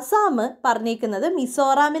 സോ ആസാം പറഞ്ഞേക്കുന്നത്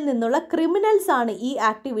മിസോറാമിൽ നിന്നുള്ള ക്രിമിനൽസ് ആണ് ഈ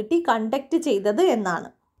ആക്ടിവിറ്റി കണ്ടക്ട് ചെയ്തത് എന്നാണ്.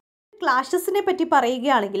 ക്ലാഷസിനെ പറ്റി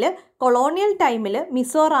പറയുകയാണെങ്കിൽ കൊളോണിയൽ ടൈമിൽ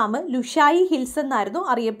മിസോറാം ലുഷായി ഹിൽസ് എന്നായിരുന്നു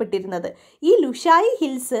അറിയപ്പെട്ടിരുന്നത്. ഈ ലുഷായി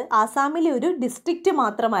ഹിൽസ് ആസാമിലെ ഒരു ഡിസ്ട്രിക്റ്റ്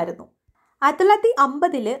മാത്രമായിരുന്നു.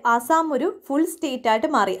 1950 ആസാം ഒരു ഫുൾ സ്റ്റേറ്റ് ആയിട്ട്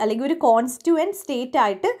മാറി, അല്ലെങ്കിൽ ഒരു കോൺസ്റ്റിറ്റ്യൂവൻറ്റ് സ്റ്റേറ്റ്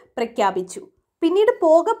ആയിട്ട് പ്രഖ്യാപിച്ചു. പിന്നീട്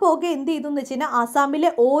പോകെ എന്ത് ചെയ്തു എന്ന് വെച്ച് കഴിഞ്ഞാൽ ആസാമിലെ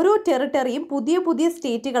ഓരോ ടെറിട്ടറിയും പുതിയ പുതിയ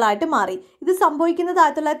സ്റ്റേറ്റുകളായിട്ട് മാറി. ഇത് സംഭവിക്കുന്നത്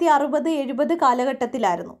 1960-70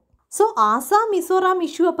 കാലഘട്ടത്തിലായിരുന്നു. സോ ആസാം മിസോറാം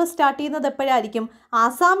ഇഷ്യൂ അപ്പോൾ സ്റ്റാർട്ട് ചെയ്യുന്നത് എപ്പോഴായിരിക്കും?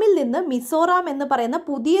 ആസാമിൽ നിന്ന് മിസോറാം എന്ന് പറയുന്ന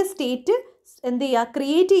പുതിയ സ്റ്റേറ്റ് എന്ത് ചെയ്യുക,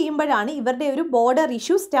 ക്രിയേറ്റ് ചെയ്യുമ്പോഴാണ് ഇവരുടെ ഒരു ബോർഡർ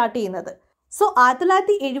ഇഷ്യൂ സ്റ്റാർട്ട് ചെയ്യുന്നത്. സോ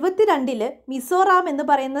 1972 മിസോറാം എന്ന്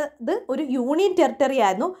പറയുന്നത് ഒരു യൂണിയൻ ടെറിട്ടറി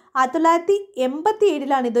ആയിരുന്നു.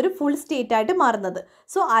 1987 ഇതൊരു ഫുൾ സ്റ്റേറ്റ് ആയിട്ട് മാറുന്നത്.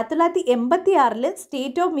 So 1986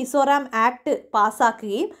 state of Mizoram act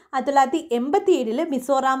പാസ്സാക്കുകയും 1987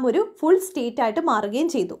 Mizoram ഒരു ഫുൾ സ്റ്റേറ്റ് ആയിട്ട് മാറുകയും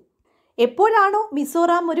ചെയ്തു. എപ്പോഴാണോ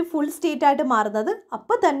മിസോറാം ഒരു ഫുൾ സ്റ്റേറ്റ് ആയിട്ട് മാറുന്നത്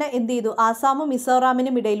അപ്പോൾ തന്നെ എന്ത് ചെയ്തു, ആസാമും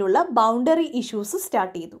മിസോറാമിനും ഇടയിലുള്ള ബൗണ്ടറി ഇഷ്യൂസ്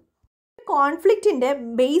സ്റ്റാർട്ട് ചെയ്തു. കോൺഫ്ലിക്റ്റിൻ്റെ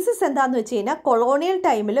ബേസിസ് എന്താണെന്ന് വെച്ച് കഴിഞ്ഞാൽ കൊളോണിയൽ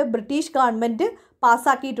ടൈമിൽ ബ്രിട്ടീഷ് ഗവൺമെൻറ്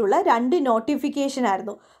പാസ്സാക്കിയിട്ടുള്ള 2 നോട്ടിഫിക്കേഷൻ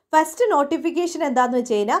ആയിരുന്നു. ഫസ്റ്റ് നോട്ടിഫിക്കേഷൻ എന്താണെന്ന്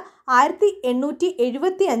വെച്ച് കഴിഞ്ഞാൽ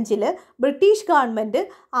 1875 ബ്രിട്ടീഷ് ഗവൺമെൻറ്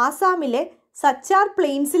ആസാമിലെ സച്ചാർ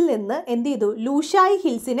പ്ലെയിൻസിൽ നിന്ന് എന്ത് ചെയ്തു, ലൂഷായി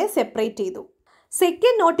ഹിൽസിനെ സെപ്പറേറ്റ് ചെയ്തു.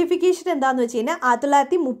 സെക്കൻഡ് നോട്ടിഫിക്കേഷൻ എന്താണെന്ന് വെച്ച് കഴിഞ്ഞാൽ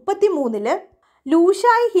 1933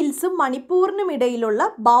 ലൂഷായി ഹിൽസും മണിപ്പൂറിനും ഇടയിലുള്ള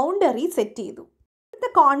ബൗണ്ടറി സെറ്റ് ചെയ്തു.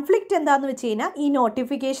 കോൺഫ്ലിക്റ്റ് എന്താണെന്ന് വെച്ച് കഴിഞ്ഞാൽ ഈ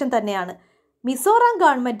നോട്ടിഫിക്കേഷൻ തന്നെയാണ്. മിസോറാം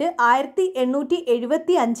ഗവൺമെൻറ്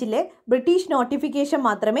 1875 ബ്രിട്ടീഷ് നോട്ടിഫിക്കേഷൻ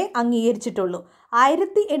മാത്രമേ അംഗീകരിച്ചിട്ടുള്ളൂ.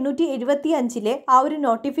 1875 ആ ഒരു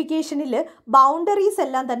നോട്ടിഫിക്കേഷനിൽ ബൗണ്ടറീസ്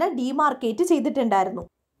എല്ലാം തന്നെ ഡിമാർക്കേറ്റ് ചെയ്തിട്ടുണ്ടായിരുന്നു.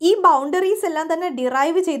 ഈ ബൗണ്ടറീസ് എല്ലാം തന്നെ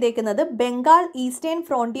ഡിറൈവ് ചെയ്തേക്കുന്നത് Bengal eastern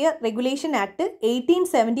frontier regulation act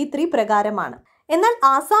 1873 പ്രകാരമാണ്. എന്നാൽ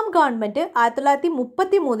ആസാം ഗവൺമെൻറ്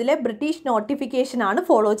 1933 ബ്രിട്ടീഷ് നോട്ടിഫിക്കേഷനാണ്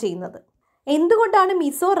ഫോളോ ചെയ്യുന്നത്. എന്തുകൊണ്ടാണ്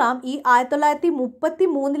മിസോറാം ഈ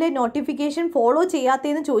 1933 നോട്ടിഫിക്കേഷൻ ഫോളോ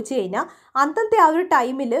ചെയ്യാത്തതെന്ന് ചോദിച്ചു കഴിഞ്ഞാൽ അന്നത്തെ ആ ഒരു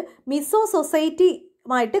ടൈമിൽ മിസോ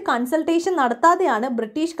സൊസൈറ്റിയുമായിട്ട് കൺസൾട്ടേഷൻ നടത്താതെയാണ്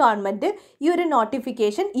ബ്രിട്ടീഷ് ഗവൺമെൻറ് ഈ ഒരു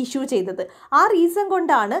നോട്ടിഫിക്കേഷൻ ഇഷ്യൂ ചെയ്തത്. ആ റീസൺ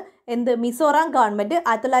കൊണ്ടാണ് മിസോറാം ഗവൺമെൻറ്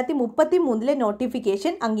 1933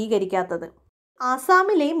 നോട്ടിഫിക്കേഷൻ അംഗീകരിക്കാത്തത്.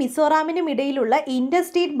 ആസാമിലെയും മിസോറാമിനും ഇടയിലുള്ള ഇൻ്റർ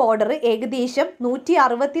സ്റ്റേറ്റ് ബോർഡർ ഏകദേശം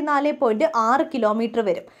 164.6 കിലോമീറ്റർ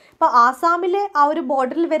വരും. ഇപ്പോൾ ആസാമിലെ ആ ഒരു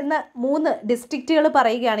ബോർഡറിൽ വരുന്ന 3 ഡിസ്ട്രിക്റ്റുകൾ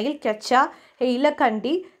പറയുകയാണെങ്കിൽ കച്ച,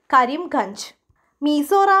 ഹെയിലക്കണ്ടി, കരിംഗഞ്ച്.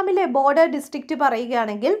 മിസോറാമിലെ ബോർഡർ ഡിസ്ട്രിക്റ്റ്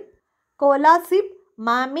പറയുകയാണെങ്കിൽ കോലാസിബ്,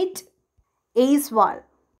 മാമിറ്റ്, എയ്സ്വാൾ.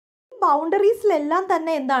 ബൗണ്ടറീസിലെല്ലാം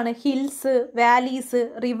തന്നെ എന്താണ്, ഹിൽസ്, വാലീസ്,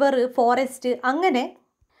 റിവർ, ഫോറസ്റ്റ്, അങ്ങനെ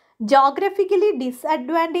ജോഗ്രഫിക്കലി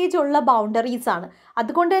ഡിസ്അഡ്വാൻറ്റേജ് ഉള്ള ബൗണ്ടറീസ് ആണ്.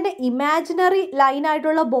 അതുകൊണ്ട് തന്നെ ഇമാജിനറി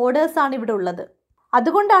ലൈനായിട്ടുള്ള ബോർഡേഴ്സാണ് ഇവിടെ ഉള്ളത്.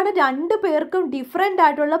 അതുകൊണ്ടാണ് 2 പേർക്കും ഡിഫറെൻ്റ്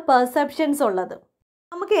ആയിട്ടുള്ള പെർസെപ്ഷൻസ് ഉള്ളത്.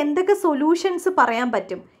 നമുക്ക് എന്തൊക്കെ സൊല്യൂഷൻസ് പറയാൻ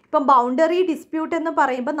പറ്റും? ഇപ്പം ബൗണ്ടറി ഡിസ്പ്യൂട്ട് എന്ന്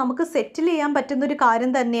പറയുമ്പോൾ നമുക്ക് സെറ്റിൽ ചെയ്യാൻ പറ്റുന്നൊരു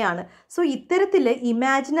കാര്യം തന്നെയാണ്. സോ ഇത്തരത്തിൽ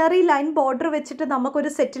ഇമാജിനറി ലൈൻ ബോർഡർ വെച്ചിട്ട്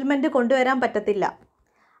നമുക്കൊരു സെറ്റിൽമെൻറ്റ് കൊണ്ടുവരാൻ പറ്റത്തില്ല.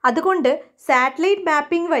 അതുകൊണ്ട് സാറ്റലൈറ്റ്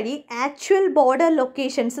മാപ്പിംഗ് വഴി ആക്ച്വൽ ബോർഡർ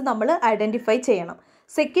ലൊക്കേഷൻസ് നമ്മൾ ഐഡൻറ്റിഫൈ ചെയ്യണം.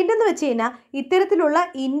 സെക്കൻഡ് എന്ന് വെച്ച് കഴിഞ്ഞാൽ ഇത്തരത്തിലുള്ള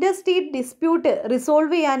ഇൻ്റർ സ്റ്റേറ്റ് ഡിസ്പ്യൂട്ട്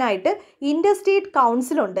റിസോൾവ് ചെയ്യാനായിട്ട് ഇൻ്റർ state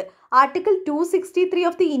കൗൺസിലുണ്ട്. Article 263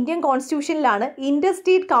 of the Indian കോൺസ്റ്റിറ്റ്യൂഷനിലാണ് inter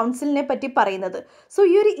state കൗൺസിലിനെ പറ്റി പറയുന്നത്. സോ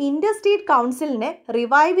ഈ ഒരു ഇൻ്റർ സ്റ്റേറ്റ് കൗൺസിലിനെ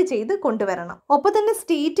റിവൈവ് ചെയ്ത് കൊണ്ടുവരണം. ഒപ്പം തന്നെ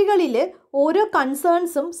സ്റ്റേറ്റുകളിൽ ഓരോ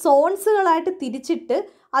കൺസേൺസും സോൺസുകളായിട്ട് തിരിച്ചിട്ട്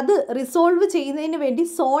അത് റിസോൾവ് ചെയ്യുന്നതിന് വേണ്ടി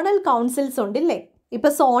സോണൽ കൗൺസിൽസ് ഉണ്ട് ഇല്ലേ?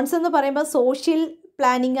 ഇപ്പോൾ സോൺസ് എന്ന് പറയുമ്പോൾ സോഷ്യൽ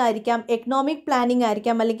പ്ലാനിംഗ് ആയിരിക്കാം, എക്കണോമിക് പ്ലാനിംഗ്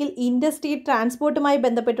ആയിരിക്കാം, അല്ലെങ്കിൽ ഇൻ്റർ സ്റ്റേറ്റ് ട്രാൻസ്പോർട്ടുമായി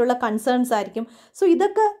ബന്ധപ്പെട്ടുള്ള കൺസേൺസ് ആയിരിക്കും. സോ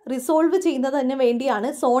ഇതൊക്കെ റിസോൾവ് ചെയ്യുന്നതിന് വേണ്ടിയാണ്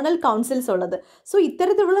സോണൽ കൗൺസിൽസ് ഉള്ളത്. സോ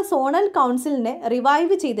ഇത്തരത്തിലുള്ള സോണൽ കൗൺസിലിനെ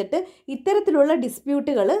റിവൈവ് ചെയ്തിട്ട് ഇത്തരത്തിലുള്ള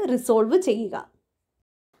ഡിസ്പ്യൂട്ടുകൾ റിസോൾവ് ചെയ്യുക.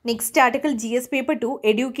 Next article GS paper 2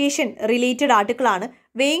 education related ആർട്ടിക്കിളാണ്.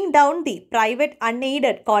 Weighing down the private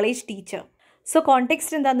unaided college teacher. So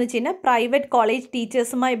context എന്താണെന്ന് വെച്ച് കഴിഞ്ഞാൽ പ്രൈവറ്റ് കോളേജ്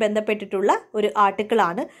ടീച്ചേഴ്സുമായി ബന്ധപ്പെട്ടിട്ടുള്ള ഒരു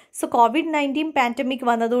ആർട്ടിക്കിളാണ്. സോ COVID-19 പാൻഡമിക്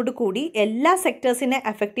വന്നതോടുകൂടി എല്ലാ സെക്ടേഴ്സിനെ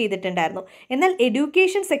അഫക്റ്റ് ചെയ്തിട്ടുണ്ടായിരുന്നു. എന്നാൽ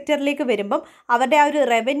എഡ്യൂക്കേഷൻ സെക്ടറിലേക്ക് വരുമ്പം അവരുടെ ആ ഒരു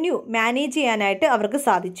റവന്യൂ മാനേജ് ചെയ്യാനായിട്ട് അവർക്ക്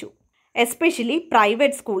സാധിച്ചു. എസ്പെഷ്യലി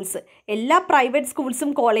പ്രൈവറ്റ് സ്കൂൾസ്, എല്ലാ പ്രൈവറ്റ്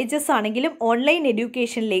സ്കൂൾസും കോളേജസ് ആണെങ്കിലും ഓൺലൈൻ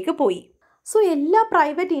എഡ്യൂക്കേഷനിലേക്ക് പോയി. സോ എല്ലാ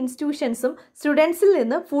പ്രൈവറ്റ് ഇൻസ്റ്റിറ്റ്യൂഷൻസും സ്റ്റുഡൻസിൽ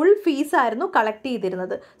നിന്ന് ഫുൾ ഫീസായിരുന്നു കളക്ട്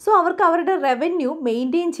ചെയ്തിരുന്നത്. സോ അവർക്ക് അവരുടെ റവന്യൂ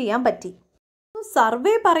മെയിൻറ്റെയിൻ ചെയ്യാൻ പറ്റി.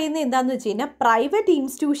 സർവേ പറയുന്നത് എന്താണെന്ന് വെച്ച് കഴിഞ്ഞാൽ പ്രൈവറ്റ്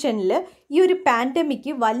ഇൻസ്റ്റിറ്റ്യൂഷനിൽ ഈ ഒരു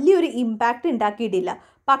പാൻഡമിക് വലിയൊരു ഇമ്പാക്റ്റ് ഉണ്ടാക്കിയിട്ടില്ല.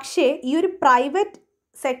 പക്ഷേ ഈ ഒരു പ്രൈവറ്റ്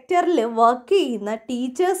സെക്ടറിൽ വർക്ക് ചെയ്യുന്ന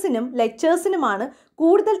ടീച്ചേഴ്സിനും ലെക്ചേഴ്സിനുമാണ്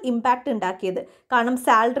കൂടുതൽ ഇമ്പാക്റ്റ് ഉണ്ടാക്കിയത്. കാരണം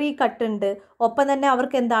സാലറി കട്ടുണ്ട്, ഒപ്പം തന്നെ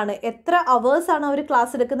അവർക്ക് എത്ര അവേഴ്സാണ് അവർ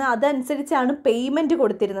ക്ലാസ് എടുക്കുന്നത് അതനുസരിച്ചാണ് പേയ്മെൻറ്റ്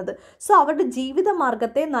കൊടുത്തിരുന്നത്. സോ അവരുടെ ജീവിത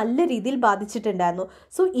മാർഗത്തെ നല്ല രീതിയിൽ ബാധിച്ചിട്ടുണ്ടായിരുന്നു.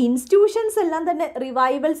 സോ ഇൻസ്റ്റിറ്റ്യൂഷൻസ് എല്ലാം തന്നെ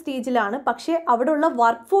റിവൈവൽ സ്റ്റേജിലാണ്, പക്ഷേ അവിടെയുള്ള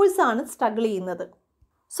വർക്ക് ഫോഴ്സാണ് സ്ട്രഗിൾ ചെയ്യുന്നത്.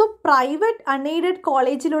 സോ പ്രൈവറ്റ് അൺഎയ്ഡഡ്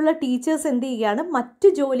കോളേജിലുള്ള ടീച്ചേഴ്സ് എന്ത് ചെയ്യുകയാണ്, മറ്റു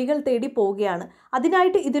ജോലികൾ തേടി പോവുകയാണ്.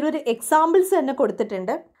 അതിനായിട്ട് ഇതിലൊരു എക്സാമ്പിൾസ് തന്നെ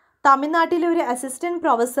കൊടുത്തിട്ടുണ്ട്. തമിഴ്നാട്ടിലെ ഒരു അസിസ്റ്റൻറ്റ്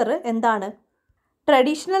പ്രൊഫസർ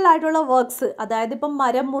ട്രഡീഷണൽ ആയിട്ടുള്ള വർക്ക്സ്, അതായത് ഇപ്പം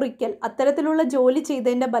മരം മുറിക്കൽ അത്തരത്തിലുള്ള ജോലി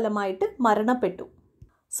ചെയ്തതിൻ്റെ ഫലമായിട്ട് മരണപ്പെട്ടു.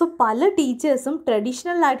 സോ പല ടീച്ചേഴ്സും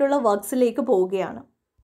ട്രഡീഷണൽ ആയിട്ടുള്ള വർക്ക്സിലേക്ക് പോവുകയാണ്.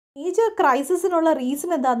 മേജർ ക്രൈസിസിനുള്ള റീസൺ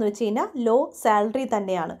എന്താണെന്ന് വെച്ച് കഴിഞ്ഞാൽ ലോ സാലറി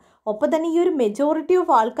തന്നെയാണ്. ഒപ്പം തന്നെ ഈ ഒരു മെജോറിറ്റി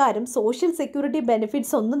ഓഫ് ആൾക്കാരും സോഷ്യൽ സെക്യൂരിറ്റി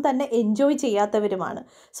ബെനിഫിറ്റ്സ് ഒന്നും തന്നെ എൻജോയ് ചെയ്യാത്തവരുമാണ്.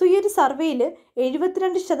 സോ ഈ ഒരു സർവേയിൽ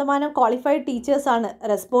 72% ക്വാളിഫൈഡ് ടീച്ചേഴ്സാണ്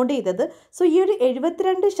റെസ്പോണ്ട് ചെയ്തത്. സോ ഈ ഒരു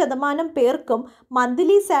 72% പേർക്കും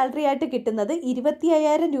മന്ത്ലി സാലറി ആയിട്ട് കിട്ടുന്നത്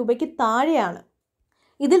 25,000 രൂപയ്ക്ക് താഴെയാണ്.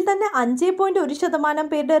 ഇതിൽ തന്നെ 5.1%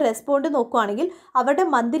 പേരുടെ റെസ്പോണ്ട് നോക്കുകയാണെങ്കിൽ അവരുടെ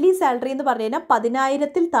മന്ത്ലി സാലറി എന്ന് പറഞ്ഞു കഴിഞ്ഞാൽ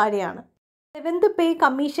 10,000-ൽ താഴെയാണ്. 7th പേ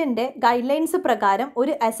കമ്മീഷൻ്റെ ഗൈഡ് ലൈൻസ് പ്രകാരം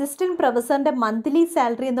ഒരു അസിസ്റ്റൻറ്റ് പ്രൊഫസറിൻ്റെ മന്ത്ലി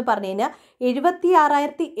സാലറി എന്ന് പറഞ്ഞു കഴിഞ്ഞാൽ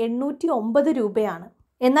 76,809 രൂപയാണ്.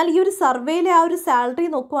 എന്നാൽ ഈ ഒരു സർവേയിലെ ആ ഒരു സാലറി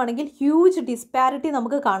നോക്കുകയാണെങ്കിൽ ഹ്യൂജ് ഡിസ്പാരിറ്റി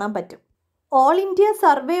നമുക്ക് കാണാൻ പറ്റും. All India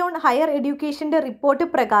survey on higher എഡ്യൂക്കേഷൻ്റെ report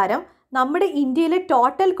പ്രകാരം നമ്മുടെ ഇന്ത്യയിലെ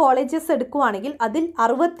ടോട്ടൽ കോളേജസ് എടുക്കുകയാണെങ്കിൽ അതിൽ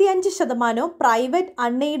 65% പ്രൈവറ്റ്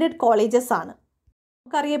അൺഎയ്ഡഡ് കോളേജസ് ആണ്.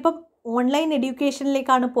 നമുക്കറിയാം ഇപ്പം ഓൺലൈൻ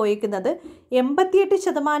എഡ്യൂക്കേഷനിലേക്കാണ് പോയിരിക്കുന്നത്.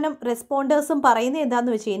 88% റെസ്പോണ്ടേഴ്സും പറയുന്നത്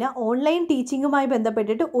എന്താണെന്ന് വെച്ച് കഴിഞ്ഞാൽ ഓൺലൈൻ ടീച്ചിങ്ങുമായി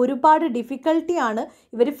ബന്ധപ്പെട്ടിട്ട് ഒരുപാട് ഡിഫിക്കൽട്ടിയാണ്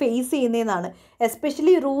ഇവർ ഫേസ് ചെയ്യുന്നതെന്നാണ്.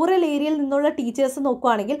 എസ്പെഷ്യലി റൂറൽ ഏരിയയിൽ നിന്നുള്ള ടീച്ചേഴ്സ്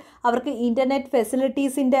നോക്കുകയാണെങ്കിൽ അവർക്ക് ഇൻ്റർനെറ്റ്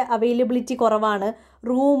ഫെസിലിറ്റീസിൻ്റെ അവൈലബിലിറ്റി കുറവാണ്,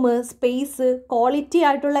 റൂം സ്പേസ് ക്വാളിറ്റി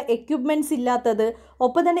ആയിട്ടുള്ള എക്യുപ്മെൻറ്റ്സ് ഇല്ലാത്തത്,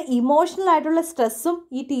 ഒപ്പം തന്നെ ഇമോഷണൽ ആയിട്ടുള്ള സ്ട്രെസ്സും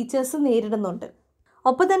ഈ ടീച്ചേഴ്സ് നേരിടുന്നുണ്ട്.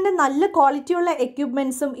 ഒപ്പം തന്നെ നല്ല ക്വാളിറ്റിയുള്ള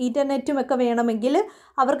എക്യുപ്മെൻറ്റ്സും ഇൻ്റർനെറ്റും ഒക്കെ വേണമെങ്കിൽ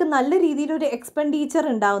അവർക്ക് നല്ല രീതിയിലൊരു എക്സ്പെൻഡിച്ചർ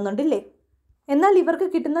ഉണ്ടാവുന്നുണ്ടല്ലേ. എന്നാൽ ഇവർക്ക്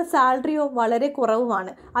കിട്ടുന്ന സാലറിയോ വളരെ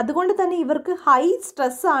കുറവുമാണ്. അതുകൊണ്ട് തന്നെ ഇവർക്ക് ഹൈ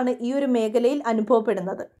സ്ട്രെസ്സാണ് ഈ ഒരു മേഖലയിൽ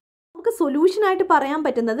അനുഭവപ്പെടുന്നത്. നമുക്ക് സൊല്യൂഷനായിട്ട് പറയാൻ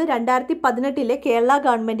പറ്റുന്നത് 2018 കേരള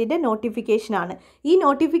ഗവൺമെൻറ്റിൻ്റെ നോട്ടിഫിക്കേഷനാണ്. ഈ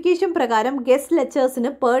നോട്ടിഫിക്കേഷൻ പ്രകാരം ഗസ്റ്റ് ലെക്ചേഴ്സിന്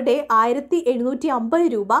പെർ ഡേ 1,750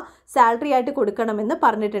 രൂപ സാലറി ആയിട്ട് കൊടുക്കണമെന്ന്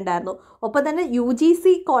പറഞ്ഞിട്ടുണ്ടായിരുന്നു. ഒപ്പം തന്നെ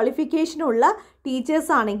UGC ക്വാളിഫിക്കേഷനുള്ള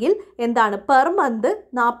ടീച്ചേഴ്സ് ആണെങ്കിൽ പെർ മന്ത്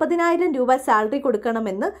 40,000 രൂപ സാലറി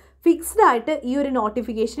കൊടുക്കണമെന്ന് ഫിക്സ്ഡ് ആയിട്ട് ഈ ഒരു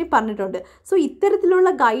നോട്ടിഫിക്കേഷനിൽ പറഞ്ഞിട്ടുണ്ട്. സോ ഇത്തരത്തിലുള്ള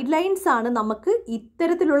ഗൈഡ് ലൈൻസ് ആണ് നമുക്ക്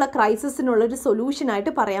ഇത്തരത്തിലുള്ള ക്രൈസിസിനുള്ളൊരു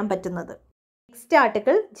സൊല്യൂഷനായിട്ട് പറയാൻ പറ്റുന്നത്. Next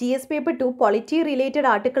article GS paper 2 polity related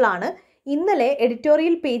article ആണ്. ഇന്നലെ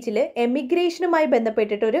എഡിറ്റോറിയൽ പേജിൽ എമിഗ്രേഷനുമായി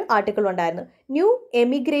ബന്ധപ്പെട്ടിട്ടൊരു ആർട്ടിക്കിൾ ഉണ്ടായിരുന്നു, ന്യൂ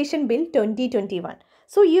എമിഗ്രേഷൻ ബിൽ 2021.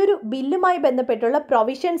 സോ ഈ ഒരു ബില്ലുമായി ബന്ധപ്പെട്ടുള്ള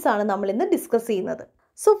പ്രൊവിഷൻസ് ആണ് നമ്മൾ ഇന്ന് ഡിസ്കസ് ചെയ്യുന്നത്.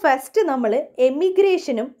 സോ ഫസ്റ്റ് നമ്മൾ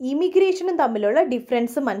എമിഗ്രേഷനും ഇമിഗ്രേഷനും തമ്മിലുള്ള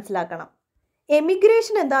ഡിഫറൻസ് മനസ്സിലാക്കണം.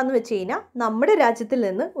 എമിഗ്രേഷൻ എന്താണെന്ന് വെച്ച് കഴിഞ്ഞാൽ നമ്മുടെ രാജ്യത്തിൽ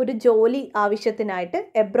നിന്ന് ഒരു ജോലി ആവശ്യത്തിനായിട്ട്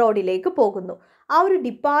എബ്രോഡിലേക്ക് പോകുന്നു. ആ ഒരു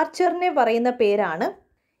ഡിപ്പാർച്ചറിനെ പറയുന്ന പേരാണ്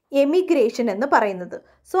എമിഗ്രേഷൻ എന്ന് പറയുന്നത്.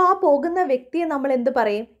 സോ ആ പോകുന്ന വ്യക്തിയെ നമ്മൾ എന്ത്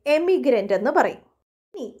പറയും, എമിഗ്രൻ്റ് എന്ന് പറയും.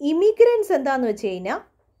 ഇനി ഇമിഗ്രൻസ് എന്താണെന്ന് വെച്ച് കഴിഞ്ഞാൽ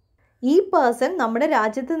ഈ പേഴ്സൺ നമ്മുടെ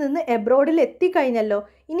രാജ്യത്ത് നിന്ന് എബ്രോഡിൽ എത്തിക്കഴിഞ്ഞല്ലോ,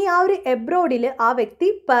 ഇനി ആ ഒരു എബ്രോഡിൽ ആ വ്യക്തി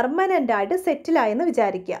പെർമനൻ്റ് ആയിട്ട് സെറ്റിലായെന്ന്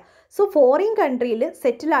വിചാരിക്കുക. സോ ഫോറിൻ കൺട്രിയിൽ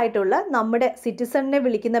സെറ്റിലായിട്ടുള്ള നമ്മുടെ സിറ്റിസണിനെ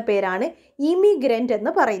വിളിക്കുന്ന പേരാണ് ഇമിഗ്രൻ്റ്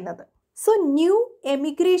എന്ന് പറയുന്നത്. സോ ന്യൂ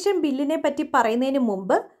എമിഗ്രേഷൻ ബില്ലിനെ പറ്റി പറയുന്നതിന്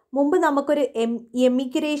മുമ്പ് നമുക്കൊരു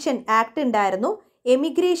എമിഗ്രേഷൻ ആക്ട് ഉണ്ടായിരുന്നു,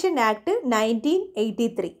 എമിഗ്രേഷൻ ആക്ട്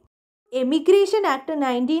 1983. എമിഗ്രേഷൻ ആക്ട്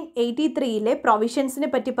 1983 പ്രൊവിഷൻസിനെ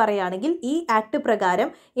പറ്റി പറയുകയാണെങ്കിൽ ഈ ആക്ട് പ്രകാരം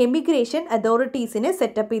എമിഗ്രേഷൻ അതോറിറ്റീസിനെ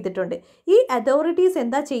സെറ്റപ്പ് ചെയ്തിട്ടുണ്ട്. ഈ അതോറിറ്റീസ്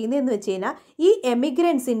എന്താ ചെയ്യുന്നതെന്ന് വെച്ച് കഴിഞ്ഞാൽ ഈ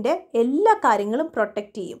എമിഗ്രൻസിൻ്റെ എല്ലാ കാര്യങ്ങളും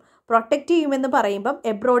പ്രൊട്ടക്റ്റ് ചെയ്യുമെന്ന് പറയുമ്പം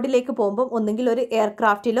എബ്രോഡിലേക്ക് പോകുമ്പം ഒന്നുകിൽ ഒരു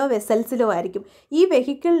എയർക്രാഫ്റ്റിലോ വെസൽസിലോ ആയിരിക്കും. ഈ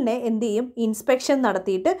വെഹിക്കിളിനെ എന്ത് ചെയ്യും, ഇൻസ്പെക്ഷൻ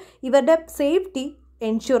നടത്തിയിട്ട് ഇവരുടെ സേഫ്റ്റി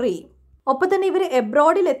എൻഷുർ ചെയ്യും. ഒപ്പം തന്നെ ഇവർ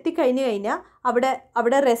എബ്രോഡിൽ എത്തിക്കഴിഞ്ഞ് കഴിഞ്ഞാൽ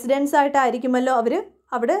അവിടെ റെസിഡൻസ് ആയിട്ടായിരിക്കുമല്ലോ അവർ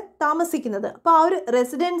അവിടെ താമസിക്കുന്നത്. അപ്പോൾ ആ ഒരു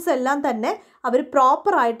റെസിഡൻസ് എല്ലാം തന്നെ അവർ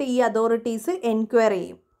പ്രോപ്പറായിട്ട് ഈ അതോറിറ്റീസ് എൻക്വയറി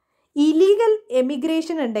ചെയ്യും. ഇലീഗൽ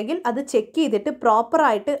എമിഗ്രേഷൻ ഉണ്ടെങ്കിൽ അത് ചെക്ക് ചെയ്തിട്ട്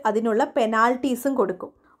പ്രോപ്പറായിട്ട് അതിനുള്ള പെനാൽറ്റീസും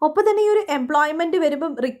കൊടുക്കും. ഒപ്പം തന്നെ ഈ ഒരു എംപ്ലോയ്മെൻറ്റ്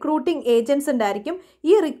വരുമ്പം റിക്രൂട്ടിംഗ് ഏജൻസ് ഉണ്ടായിരിക്കും.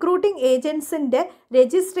 ഈ റിക്രൂട്ടിംഗ് ഏജൻസിൻ്റെ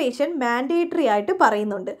രജിസ്ട്രേഷൻ മാൻഡേറ്ററി ആയിട്ട്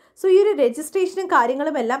പറയുന്നുണ്ട്. സോ ഈ ഒരു രജിസ്ട്രേഷനും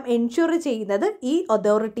കാര്യങ്ങളും എല്ലാം എൻഷുർ ചെയ്യുന്നത് ഈ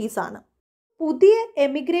അതോറിറ്റീസാണ്. പുതിയ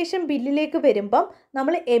എമിഗ്രേഷൻ ബില്ലിലേക്ക് വരുമ്പം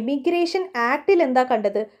നമ്മൾ എമിഗ്രേഷൻ ആക്ടിൽ എന്താ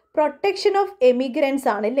കണ്ടത്, പ്രൊട്ടക്ഷൻ ഓഫ് എമിഗ്രൻസ്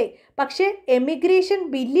ആണല്ലേ. പക്ഷേ എമിഗ്രേഷൻ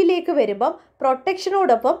ബില്ലിലേക്ക് വരുമ്പം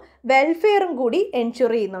പ്രൊട്ടക്ഷനോടൊപ്പം വെൽഫെയറും കൂടി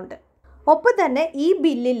എൻഷുർ ചെയ്യുന്നുണ്ട്. ഒപ്പം തന്നെ ഈ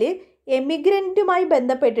ബില്ലിൽ എമിഗ്രൻറ്റുമായി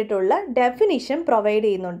ബന്ധപ്പെട്ടിട്ടുള്ള ഡെഫിനിഷൻ പ്രൊവൈഡ്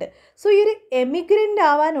ചെയ്യുന്നുണ്ട്. സോ ഈ ഒരു എമിഗ്രൻ്റ്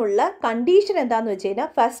ആവാനുള്ള കണ്ടീഷൻ എന്താണെന്ന് വെച്ച് കഴിഞ്ഞാൽ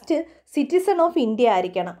ഫസ്റ്റ് സിറ്റിസൺ ഓഫ് ഇന്ത്യ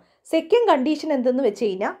ആയിരിക്കണം. സെക്കൻഡ് കണ്ടീഷൻ എന്തെന്ന് വെച്ച്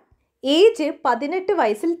കഴിഞ്ഞാൽ ഏജ് 18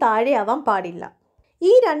 വയസ്സിൽ താഴെ ആവാൻ പാടില്ല.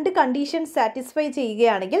 ഈ 2 കണ്ടീഷൻ സാറ്റിസ്ഫൈ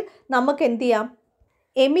ചെയ്യുകയാണെങ്കിൽ നമുക്ക് എന്ത് ചെയ്യാം,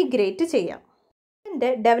 എമിഗ്രേറ്റ് ചെയ്യാം.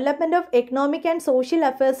 Development of economic and social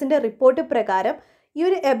അഫയേഴ്സിൻ്റെ report പ്രകാരം ഈ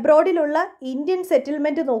ഒരു എബ്രോഡിലുള്ള ഇന്ത്യൻ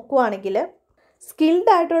സെറ്റിൽമെൻറ്റ് നോക്കുകയാണെങ്കിൽ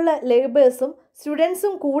സ്കിൽഡ് ആയിട്ടുള്ള ലേബേഴ്സും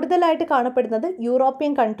സ്റ്റുഡൻസും കൂടുതലായിട്ട് കാണപ്പെടുന്നത്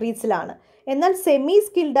യൂറോപ്യൻ കൺട്രീസിലാണ്. എന്നാൽ സെമി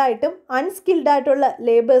സ്കിൽഡായിട്ടും അൺസ്കിൽഡായിട്ടുള്ള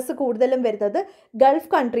ലേബേഴ്സ് കൂടുതലും വരുന്നത്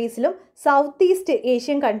ഗൾഫ് കൺട്രീസിലും സൗത്ത് ഈസ്റ്റ്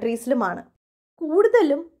ഏഷ്യൻ കൺട്രീസിലുമാണ്.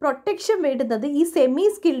 കൂടുതലും പ്രൊട്ടക്ഷൻ വേണ്ടുന്നത് ഈ സെമി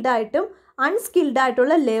സ്കിൽഡായിട്ടും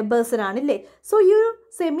അൺസ്കിൽഡായിട്ടുള്ള ലേബേഴ്സിനാണ് അല്ലേ. സോ ഈ ഒരു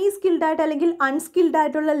സെമി സ്കിൽഡായിട്ട് അല്ലെങ്കിൽ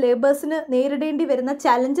അൺസ്കിൽഡായിട്ടുള്ള ലേബേഴ്സിന് നേരിടേണ്ടി വരുന്ന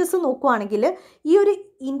ചലഞ്ചസ് നോക്കുകയാണെങ്കിൽ ഈ ഒരു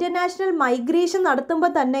ഇൻ്റർനാഷണൽ മൈഗ്രേഷൻ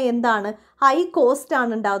നടത്തുമ്പോൾ തന്നെ എന്താണ് ഹൈ കോസ്റ്റ്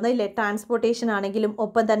ആണ് ഉണ്ടാകുന്നത് ഇല്ലേ. ട്രാൻസ്പോർട്ടേഷൻ ആണെങ്കിലും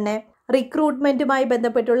ഒപ്പം തന്നെ റിക്രൂട്ട്മെൻറ്റുമായി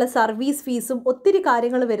ബന്ധപ്പെട്ടുള്ള സർവീസ് ഫീസും ഒത്തിരി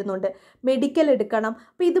കാര്യങ്ങൾ വരുന്നുണ്ട്. മെഡിക്കൽ എടുക്കണം.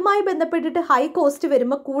 അപ്പോൾ ഇതുമായി ബന്ധപ്പെട്ടിട്ട് ഹൈ കോസ്റ്റ്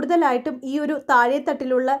വരുമ്പോൾ കൂടുതലായിട്ടും ഈ ഒരു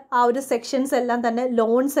താഴെത്തട്ടിലുള്ള ആ ഒരു സെക്ഷൻസ് എല്ലാം തന്നെ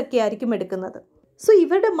ലോൺസ് ഒക്കെ ആയിരിക്കും എടുക്കുന്നത്. സോ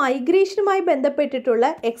ഇവരുടെ മൈഗ്രേഷനുമായി ബന്ധപ്പെട്ടിട്ടുള്ള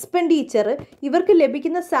എക്സ്പെൻഡിച്ചർ ഇവർക്ക്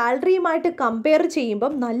ലഭിക്കുന്ന സാലറിയുമായിട്ട് കമ്പയർ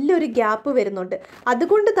ചെയ്യുമ്പം നല്ലൊരു ഗ്യാപ്പ് വരുന്നുണ്ട്.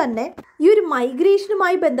 അതുകൊണ്ട് തന്നെ ഈ ഒരു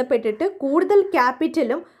മൈഗ്രേഷനുമായി ബന്ധപ്പെട്ടിട്ട് കൂടുതൽ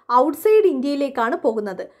ക്യാപിറ്റലും ഔട്ട്സൈഡ് ഇന്ത്യയിലേക്കാണ്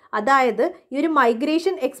പോകുന്നത്. അതായത് ഈ ഒരു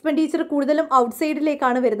മൈഗ്രേഷൻ എക്സ്പെൻഡിച്ചർ കൂടുതലും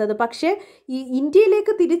ഔട്ട്സൈഡിലേക്കാണ് വരുന്നത്. പക്ഷേ ഈ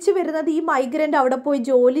ഇന്ത്യയിലേക്ക് തിരിച്ചു വരുന്നത് ഈ മൈഗ്രൻ്റ് അവിടെ പോയി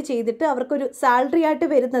ജോലി ചെയ്തിട്ട് അവർക്കൊരു സാലറി ആയിട്ട്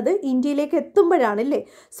വരുന്നത് ഇന്ത്യയിലേക്ക് എത്തുമ്പോഴാണല്ലേ.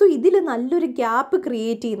 സോ ഇതിൽ നല്ലൊരു ഗ്യാപ്പ്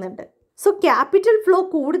ക്രിയേറ്റ് ചെയ്യുന്നുണ്ട്. സോ ക്യാപിറ്റൽ ഫ്ലോ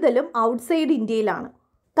കൂടുതലും ഔട്ട്സൈഡ് ഇന്ത്യയിലാണ്.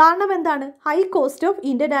 കാരണം എന്താണ്, high cost of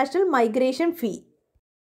international migration fee.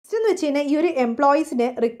 Next എന്ന് വെച്ച് കഴിഞ്ഞാൽ ഈ ഒരു എംപ്ലോയീസിനെ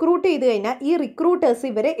റിക്രൂട്ട് ചെയ്ത് കഴിഞ്ഞാൽ ഈ റിക്രൂട്ടേഴ്സ്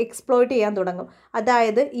ഇവരെ എക്സ്പ്ലോയിറ്റ് ചെയ്യാൻ തുടങ്ങും.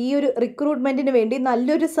 അതായത് ഈ ഒരു റിക്രൂട്ട്മെൻറ്റിന് വേണ്ടി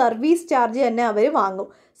നല്ലൊരു സർവീസ് ചാർജ് തന്നെ അവർ വാങ്ങും.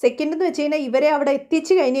 സെക്കൻഡ് എന്ന് വെച്ച് കഴിഞ്ഞാൽ ഇവരെ അവിടെ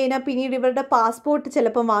എത്തിച്ചു കഴിഞ്ഞ് കഴിഞ്ഞാൽ പിന്നീട് ഇവരുടെ പാസ്പോർട്ട്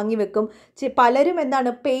ചിലപ്പോൾ വാങ്ങി വെക്കും. പലരും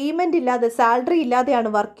എന്താണ് പേയ്മെൻറ്റ് ഇല്ലാതെ സാലറി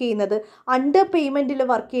ഇല്ലാതെയാണ് വർക്ക് ചെയ്യുന്നത്. അണ്ടർ പേയ്മെൻറ്റിൽ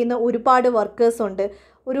വർക്ക് ചെയ്യുന്ന ഒരുപാട് വർക്കേഴ്സ് ഉണ്ട്.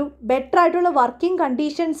 ഒരു ബെറ്റർ ആയിട്ടുള്ള വർക്കിംഗ്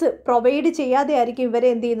കണ്ടീഷൻസ് പ്രൊവൈഡ് ചെയ്യാതെ ആയിരിക്കും ഇവരെ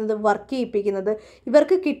എന്ത് ചെയ്യുന്നത്, വർക്ക് ചെയ്യിപ്പിക്കുന്നത്.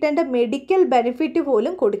 ഇവർക്ക് കിട്ടേണ്ട മെഡിക്കൽ ബെനിഫിറ്റ്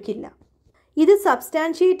പോലും കൊടുക്കില്ല. ഇത്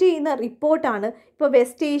സബ്സ്റ്റാൻഷിയേറ്റ് ചെയ്യുന്ന റിപ്പോർട്ടാണ്. ഇപ്പോൾ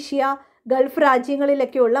west Asia Gulf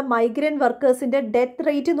രാജ്യങ്ങളിലൊക്കെയുള്ള migrant വർക്കേഴ്സിൻ്റെ death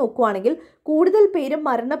rate നോക്കുകയാണെങ്കിൽ കൂടുതൽ പേരും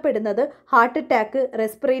മരണപ്പെടുന്നത് ഹാർട്ട് അറ്റാക്ക്,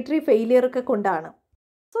 റെസ്പിറേറ്ററി ഫെയിലിയർ ഒക്കെ കൊണ്ടാണ്.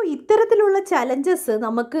 സോ ഇത്തരത്തിലുള്ള ചലഞ്ചസ്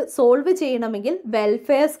നമുക്ക് സോൾവ് ചെയ്യണമെങ്കിൽ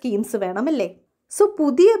വെൽഫെയർ സ്കീംസ് വേണമല്ലേ. സോ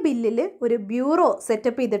പുതിയ ബില്ലിൽ ഒരു ബ്യൂറോ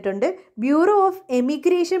സെറ്റപ്പ് ചെയ്തിട്ടുണ്ട്, bureau of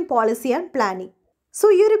emigration policy and planning. So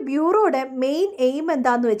ഈ ഒരു ബ്യൂറോയുടെ മെയിൻ എയിം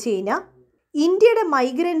എന്താണെന്ന് വെച്ച് കഴിഞ്ഞാൽ ഇന്ത്യയുടെ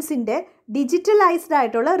മൈഗ്രൻസിൻ്റെ ഡിജിറ്റലൈസ്ഡ്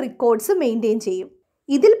ആയിട്ടുള്ള റെക്കോർഡ്സ് മെയിൻറ്റെയിൻ ചെയ്യും.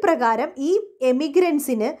 ഇതിൽ പ്രകാരം ഈ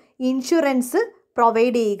എമിഗ്രൻസിന് ഇൻഷുറൻസ്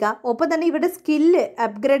പ്രൊവൈഡ് ചെയ്യുക, ഒപ്പം തന്നെ ഇവരുടെ സ്കില്ല്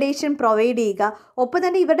അപ്ഗ്രഡേഷൻ പ്രൊവൈഡ് ചെയ്യുക, ഒപ്പം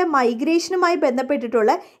തന്നെ ഇവരുടെ മൈഗ്രേഷനുമായി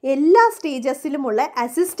ബന്ധപ്പെട്ടിട്ടുള്ള എല്ലാ സ്റ്റേജസിലുമുള്ള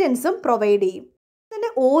അസിസ്റ്റൻസും പ്രൊവൈഡ് ചെയ്യും. തന്നെ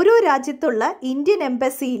ഓരോ രാജ്യത്തുള്ള ഇന്ത്യൻ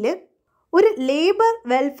എംബസിയിൽ ഒരു ലേബർ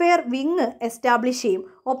വെൽഫെയർ വിങ് എസ്റ്റാബ്ലിഷ് ചെയ്യും.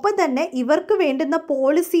 ഒപ്പം തന്നെ ഇവർക്ക് വേണ്ടുന്ന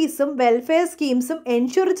പോളിസീസും വെൽഫെയർ സ്കീംസും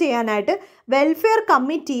എൻഷുർ ചെയ്യാനായിട്ട് വെൽഫെയർ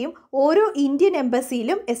കമ്മിറ്റിയും ഓരോ ഇന്ത്യൻ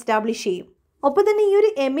എംബസിയിലും എസ്റ്റാബ്ലിഷ് ചെയ്യും. ഒപ്പം തന്നെ ഈ ഒരു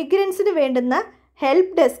എമിഗ്രൻസിന് വേണ്ടുന്ന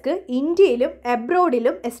ഹെൽപ്പ് ഡെസ്ക് ഇന്ത്യയിലും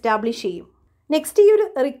എബ്രോഡിലും എസ്റ്റാബ്ലിഷ് ചെയ്യും. നെക്സ്റ്റ് ഈ ഒരു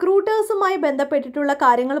റിക്രൂട്ടേഴ്സുമായി ബന്ധപ്പെട്ടിട്ടുള്ള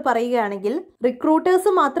കാര്യങ്ങൾ പറയുകയാണെങ്കിൽ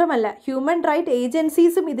റിക്രൂട്ടേഴ്സ് മാത്രമല്ല ഹ്യൂമൻ റൈറ്റ്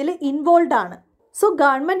ഏജൻസീസും ഇതിൽ ഇൻവോൾവ് ആണ്. സോ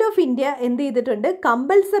ഗവൺമെൻറ് ഓഫ് ഇന്ത്യ എന്ത് ചെയ്തിട്ടുണ്ട്,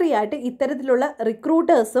 കമ്പൽസറി ആയിട്ട് ഇത്തരത്തിലുള്ള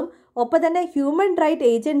റിക്രൂട്ടേഴ്സും ഒപ്പം തന്നെ ഹ്യൂമൻ റൈറ്റ്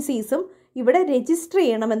ഏജൻസീസും ഇവിടെ രജിസ്റ്റർ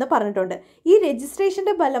ചെയ്യണമെന്ന് പറഞ്ഞിട്ടുണ്ട്. ഈ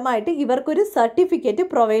രജിസ്ട്രേഷൻ്റെ ഫലമായിട്ട് ഇവർക്കൊരു സർട്ടിഫിക്കറ്റ്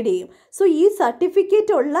പ്രൊവൈഡ് ചെയ്യും. സോ ഈ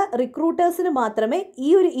സർട്ടിഫിക്കറ്റ് ഉള്ള റിക്രൂട്ടേഴ്സിന് മാത്രമേ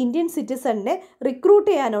ഈ ഒരു ഇന്ത്യൻ സിറ്റിസണിനെ റിക്രൂട്ട്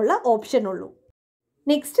ചെയ്യാനുള്ള ഓപ്ഷൻ ഉള്ളൂ.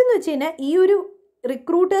 നെക്സ്റ്റ് എന്ന് വെച്ച് കഴിഞ്ഞാൽ ഈ ഒരു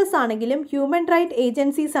റിക്രൂട്ടേഴ്സ് ആണെങ്കിലും ഹ്യൂമൻ റൈറ്റ്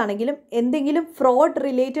ഏജൻസീസ് ആണെങ്കിലും എന്തെങ്കിലും ഫ്രോഡ്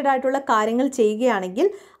റിലേറ്റഡ് ആയിട്ടുള്ള കാര്യങ്ങൾ ചെയ്യുകയാണെങ്കിൽ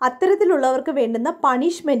അത്തരത്തിലുള്ളവർക്ക് വേണ്ടുന്ന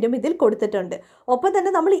പണിഷ്മെൻറ്റും ഇതിൽ കൊടുത്തിട്ടുണ്ട്. ഒപ്പം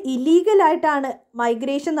തന്നെ നമ്മൾ ഇല്ലീഗലായിട്ടാണ്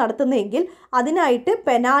മൈഗ്രേഷൻ നടത്തുന്നതെങ്കിൽ അതിനായിട്ട്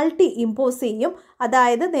പെനാൽറ്റി ഇമ്പോസ് ചെയ്യും.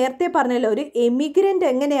 അതായത് നേരത്തെ പറഞ്ഞല്ലോ, ഒരു എമിഗ്രൻ്റ്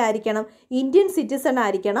എങ്ങനെയായിരിക്കണം, ഇന്ത്യൻ സിറ്റിസൺ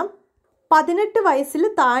ആയിരിക്കണം, 18 വയസ്സിൽ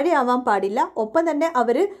താഴെ ആവാൻ പാടില്ല. ഒപ്പം തന്നെ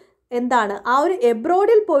അവർ എന്താണ് ആ ഒരു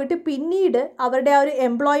എബ്രോഡിൽ പോയിട്ട് പിന്നീട് അവരുടെ ആ ഒരു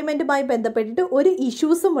എംപ്ലോയ്മെൻറ്റുമായി ബന്ധപ്പെട്ടിട്ട് ഒരു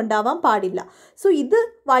ഇഷ്യൂസും ഉണ്ടാവാൻ പാടില്ല. സോ ഇത്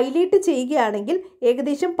വയലേറ്റ് ചെയ്യുകയാണെങ്കിൽ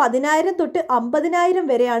ഏകദേശം 10,000 തൊട്ട് 50,000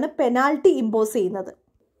 വരെയാണ് പെനാൽറ്റി ഇമ്പോസ് ചെയ്യുന്നത്.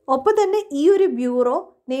 ഒപ്പം തന്നെ ഈ ഒരു ബ്യൂറോ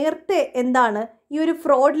നേരത്തെ എന്താണ് ഈ ഒരു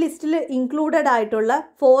ഫ്രോഡ് ലിസ്റ്റിൽ ഇൻക്ലൂഡഡ് ആയിട്ടുള്ള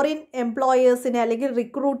ഫോറിൻ എംപ്ലോയേഴ്സിനെ അല്ലെങ്കിൽ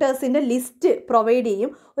റിക്രൂട്ടേഴ്സിൻ്റെ ലിസ്റ്റ് പ്രൊവൈഡ്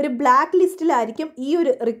ചെയ്യും. ഒരു ബ്ലാക്ക് ലിസ്റ്റിലായിരിക്കും ഈ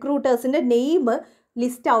ഒരു റിക്രൂട്ടേഴ്സിൻ്റെ നെയിം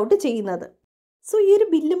ലിസ്റ്റ് ഔട്ട് ചെയ്യുന്നത്. സോ ഈ ഒരു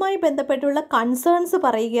ബില്ലുമായി ബന്ധപ്പെട്ടുള്ള കൺസേൺസ്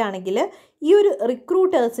പറയുകയാണെങ്കിൽ ഈ ഒരു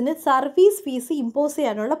റിക്രൂട്ടേഴ്സിന് സർവീസ് ഫീസ് ഇമ്പോസ്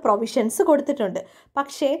ചെയ്യാനുള്ള പ്രൊവിഷൻസ് കൊടുത്തിട്ടുണ്ട്.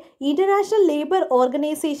 പക്ഷേ ഇൻ്റർനാഷണൽ ലേബർ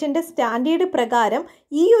ഓർഗനൈസേഷൻ്റെ സ്റ്റാൻഡേർഡ് പ്രകാരം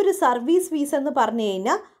ഈ ഒരു സർവീസ് ഫീസ് എന്ന് പറഞ്ഞു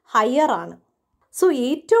കഴിഞ്ഞാൽ ഹയർ ആണ്. സോ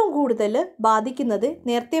ഏറ്റവും കൂടുതൽ ബാധിക്കുന്നത്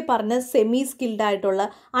നേരത്തെ പറഞ്ഞ സെമി സ്കിൽഡ് ആയിട്ടുള്ള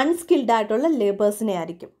അൺസ്കിൽഡ് ആയിട്ടുള്ള ലേബേഴ്സിനെ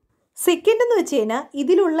ആയിരിക്കും. സെക്കൻഡ് എന്ന് വെച്ച് കഴിഞ്ഞാൽ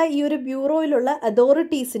ഇതിലുള്ള ഈ ഒരു ബ്യൂറോയിലുള്ള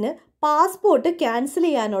അതോറിറ്റീസിന് പാസ്പോർട്ട് ക്യാൻസൽ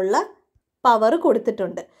ചെയ്യാനുള്ള പവർ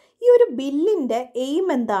കൊടുത്തിട്ടുണ്ട്. ഈ ഒരു ബില്ലിൻ്റെ എയിം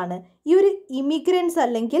എന്താണ്? ഈ ഒരു ഇമിഗ്രൻസ്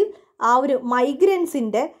അല്ലെങ്കിൽ ആ ഒരു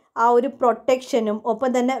മൈഗ്രൻസിൻ്റെ ആ ഒരു പ്രൊട്ടക്ഷനും ഒപ്പം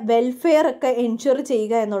തന്നെ വെൽഫെയർ ഒക്കെ എൻഷുർ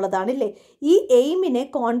ചെയ്യുക എന്നുള്ളതാണ് അല്ലേ. ഈ എയിമിനെ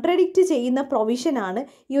കോൺട്രഡിക്റ്റ് ചെയ്യുന്ന പ്രൊവിഷനാണ്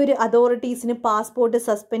ഈ ഒരു അതോറിറ്റീസിന് പാസ്പോർട്ട്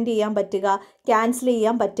സസ്പെൻഡ് ചെയ്യാൻ പറ്റുക, ക്യാൻസൽ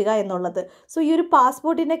ചെയ്യാൻ പറ്റുക എന്നുള്ളത്. സോ ഈ ഒരു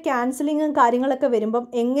പാസ്പോർട്ടിൻ്റെ ക്യാൻസലിങ്ങും കാര്യങ്ങളൊക്കെ വരുമ്പം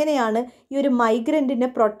എങ്ങനെയാണ് ഈ ഒരു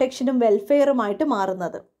മൈഗ്രൻറ്റിൻ്റെ പ്രൊട്ടക്ഷനും വെൽഫെയറുമായിട്ട്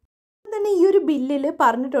മാറുന്നത്? തന്നെ ഈ ഒരു ബില്ലിൽ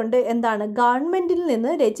പറഞ്ഞിട്ടുണ്ട് എന്താണ്, ഗവൺമെൻറ്റിൽ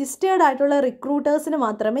നിന്ന് രജിസ്റ്റേർഡ് ആയിട്ടുള്ള റിക്രൂട്ടേഴ്സിന്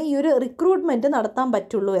മാത്രമേ ഈ ഒരു റിക്രൂട്ട്മെൻറ്റ് നടത്താൻ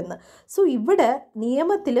പറ്റുള്ളൂ എന്ന്. സോ ഇവിടെ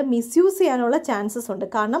നിയമത്തിൽ മിസ്യൂസ് ചെയ്യാനുള്ള ചാൻസസ് ഉണ്ട്.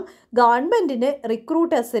 കാരണം ഗവൺമെൻറ്റിന്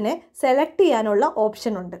റിക്രൂട്ടേഴ്സിനെ സെലക്ട് ചെയ്യാനുള്ള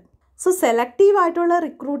ഓപ്ഷൻ ഉണ്ട്. സോ സെലക്റ്റീവ് ആയിട്ടുള്ള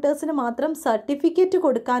റിക്രൂട്ടേഴ്സിന് മാത്രം സർട്ടിഫിക്കറ്റ്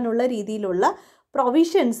കൊടുക്കാനുള്ള രീതിയിലുള്ള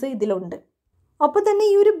പ്രൊവിഷൻസ് ഇതിലുണ്ട്. അപ്പോൾ തന്നെ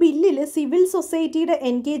ഈ ഒരു ബില്ലിൽ സിവിൽ സൊസൈറ്റിയുടെ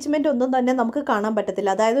എൻഗേജ്മെൻ്റ് ഒന്നും തന്നെ നമുക്ക് കാണാൻ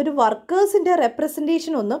പറ്റത്തില്ല. അതായത് ഒരു വർക്കേഴ്സിൻ്റെ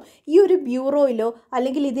റെപ്രസെൻറ്റേഷൻ ഒന്നും ഈ ഒരു ബ്യൂറോയിലോ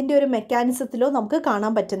അല്ലെങ്കിൽ ഇതിൻ്റെ ഒരു മെക്കാനിസത്തിലോ നമുക്ക്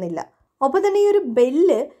കാണാൻ പറ്റുന്നില്ല. അപ്പോൾ തന്നെ ഈ ഒരു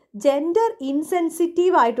ബില്ല് ജെൻഡർ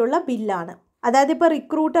ഇൻസെൻസിറ്റീവ് ആയിട്ടുള്ള ബില്ലാണ്. അതായത് ഇപ്പോൾ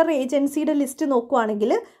റിക്രൂട്ടർ ഏജൻസിയുടെ ലിസ്റ്റ്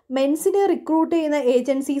നോക്കുകയാണെങ്കിൽ മെൻസിനെ റിക്രൂട്ട് ചെയ്യുന്ന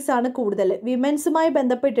ഏജൻസീസാണ് കൂടുതൽ, വിമൻസുമായി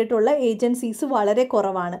ബന്ധപ്പെട്ടിട്ടുള്ള ഏജൻസീസ് വളരെ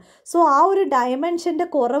കുറവാണ്. സോ ആ ഒരു ഡയമെൻഷൻ്റെ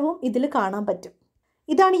കുറവും ഇതിൽ കാണാൻ പറ്റും.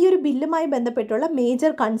 ഇതാണ് ഈ ഒരു ബില്ലുമായി ബന്ധപ്പെട്ടുള്ള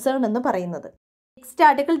മേജർ കൺസേൺ എന്ന് പറയുന്നത്. Next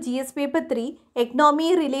article GS paper 3 economy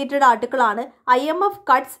related ആർട്ടിക്കിളാണ്. IMF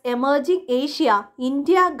cuts emerging Asia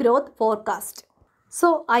India growth forecast. So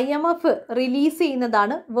IMF release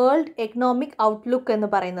ചെയ്യുന്നതാണ് വേൾഡ് എക്കണോമിക് ഔട്ട്ലുക്ക് എന്ന്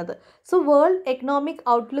പറയുന്നത്. സോ വേൾഡ് എക്കണോമിക്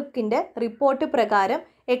ഔട്ട്ലുക്കിൻ്റെ റിപ്പോർട്ട് പ്രകാരം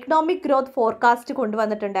എക്കണോമിക് ഗ്രോത്ത് ഫോർകാസ്റ്റ്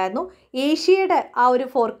കൊണ്ടുവന്നിട്ടുണ്ടായിരുന്നു. ഏഷ്യയുടെ ആ ഒരു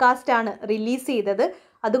ഫോർകാസ്റ്റാണ് റിലീസ് ചെയ്തത്.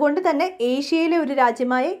 അതുകൊണ്ട് തന്നെ ഏഷ്യയിലെ ഒരു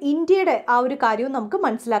രാജ്യമായ ഇന്ത്യയുടെ ആ ഒരു കാര്യവും നമുക്ക്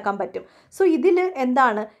മനസ്സിലാക്കാൻ പറ്റും. സോ ഇതിൽ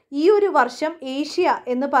എന്താണ്, ഈ ഒരു വർഷം ഏഷ്യ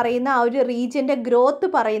എന്ന് പറയുന്ന ആ ഒരു റീജിയൻ്റെ ഗ്രോത്ത്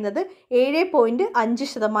പറയുന്നത്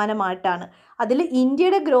 7.5%. അതിൽ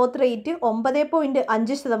ഇന്ത്യയുടെ ഗ്രോത്ത് റേറ്റ്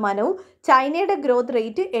 9.5%, ചൈനയുടെ ഗ്രോത്ത്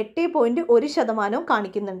റേറ്റ് 8.1%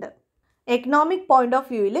 കാണിക്കുന്നുണ്ട്. എക്കണോമിക് പോയിന്റ് ഓഫ്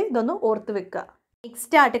വ്യൂവിൽ ഇതൊന്ന് ഓർത്ത് വെക്കുക.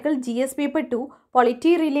 Next article GS paper 2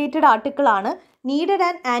 polity related ആർട്ടിക്കിളാണ്. Needed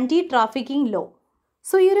and anti trafficking law.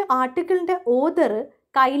 So ഈ ഒരു ആർട്ടിക്കിളിൻ്റെ ഓതർ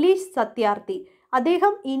കൈലേഷ് സത്യാർത്ഥി.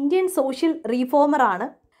 അദ്ദേഹം ഇന്ത്യൻ സോഷ്യൽ റീഫോമറാണ്.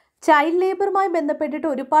 ചൈൽഡ് ലേബറുമായി ബന്ധപ്പെട്ടിട്ട്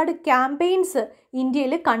ഒരുപാട് ക്യാമ്പയിൻസ്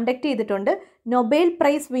ഇന്ത്യയിൽ കണ്ടക്ട് ചെയ്തിട്ടുണ്ട്. നൊബേൽ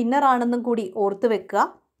പ്രൈസ് വിന്നറാണെന്നും കൂടി ഓർത്ത് വെക്കുക.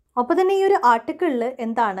 അപ്പോൾ തന്നെ ഈ ഒരു ആർട്ടിക്കിളിൽ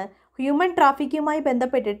എന്താണ്, ഹ്യൂമൻ ട്രാഫിക്കുമായി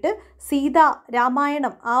ബന്ധപ്പെട്ടിട്ട് സീത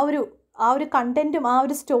രാമായണം ആ ഒരു കണ്ടൻറ്റും ആ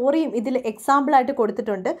ഒരു സ്റ്റോറിയും ഇതിൽ എക്സാമ്പിളായിട്ട്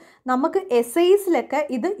കൊടുത്തിട്ടുണ്ട്. നമുക്ക് എസ്സേസിലൊക്കെ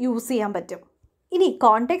ഇത് യൂസ് ചെയ്യാൻ പറ്റും. ഇനി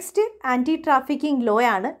കോണ്ടെക്സ്റ്റ് ആൻറ്റി ട്രാഫിക്കിംഗ് ലോ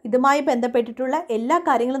ആണ്. ഇതുമായി ബന്ധപ്പെട്ടിട്ടുള്ള എല്ലാ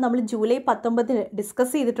കാര്യങ്ങളും നമ്മൾ ജൂലൈ 19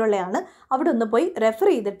 ഡിസ്കസ് ചെയ്തിട്ടുള്ളതാണ്. അവിടെ ഒന്ന് പോയി റെഫർ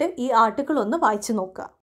ചെയ്തിട്ട് ഈ ആർട്ടിക്കിൾ ഒന്ന് വായിച്ചു നോക്കുക.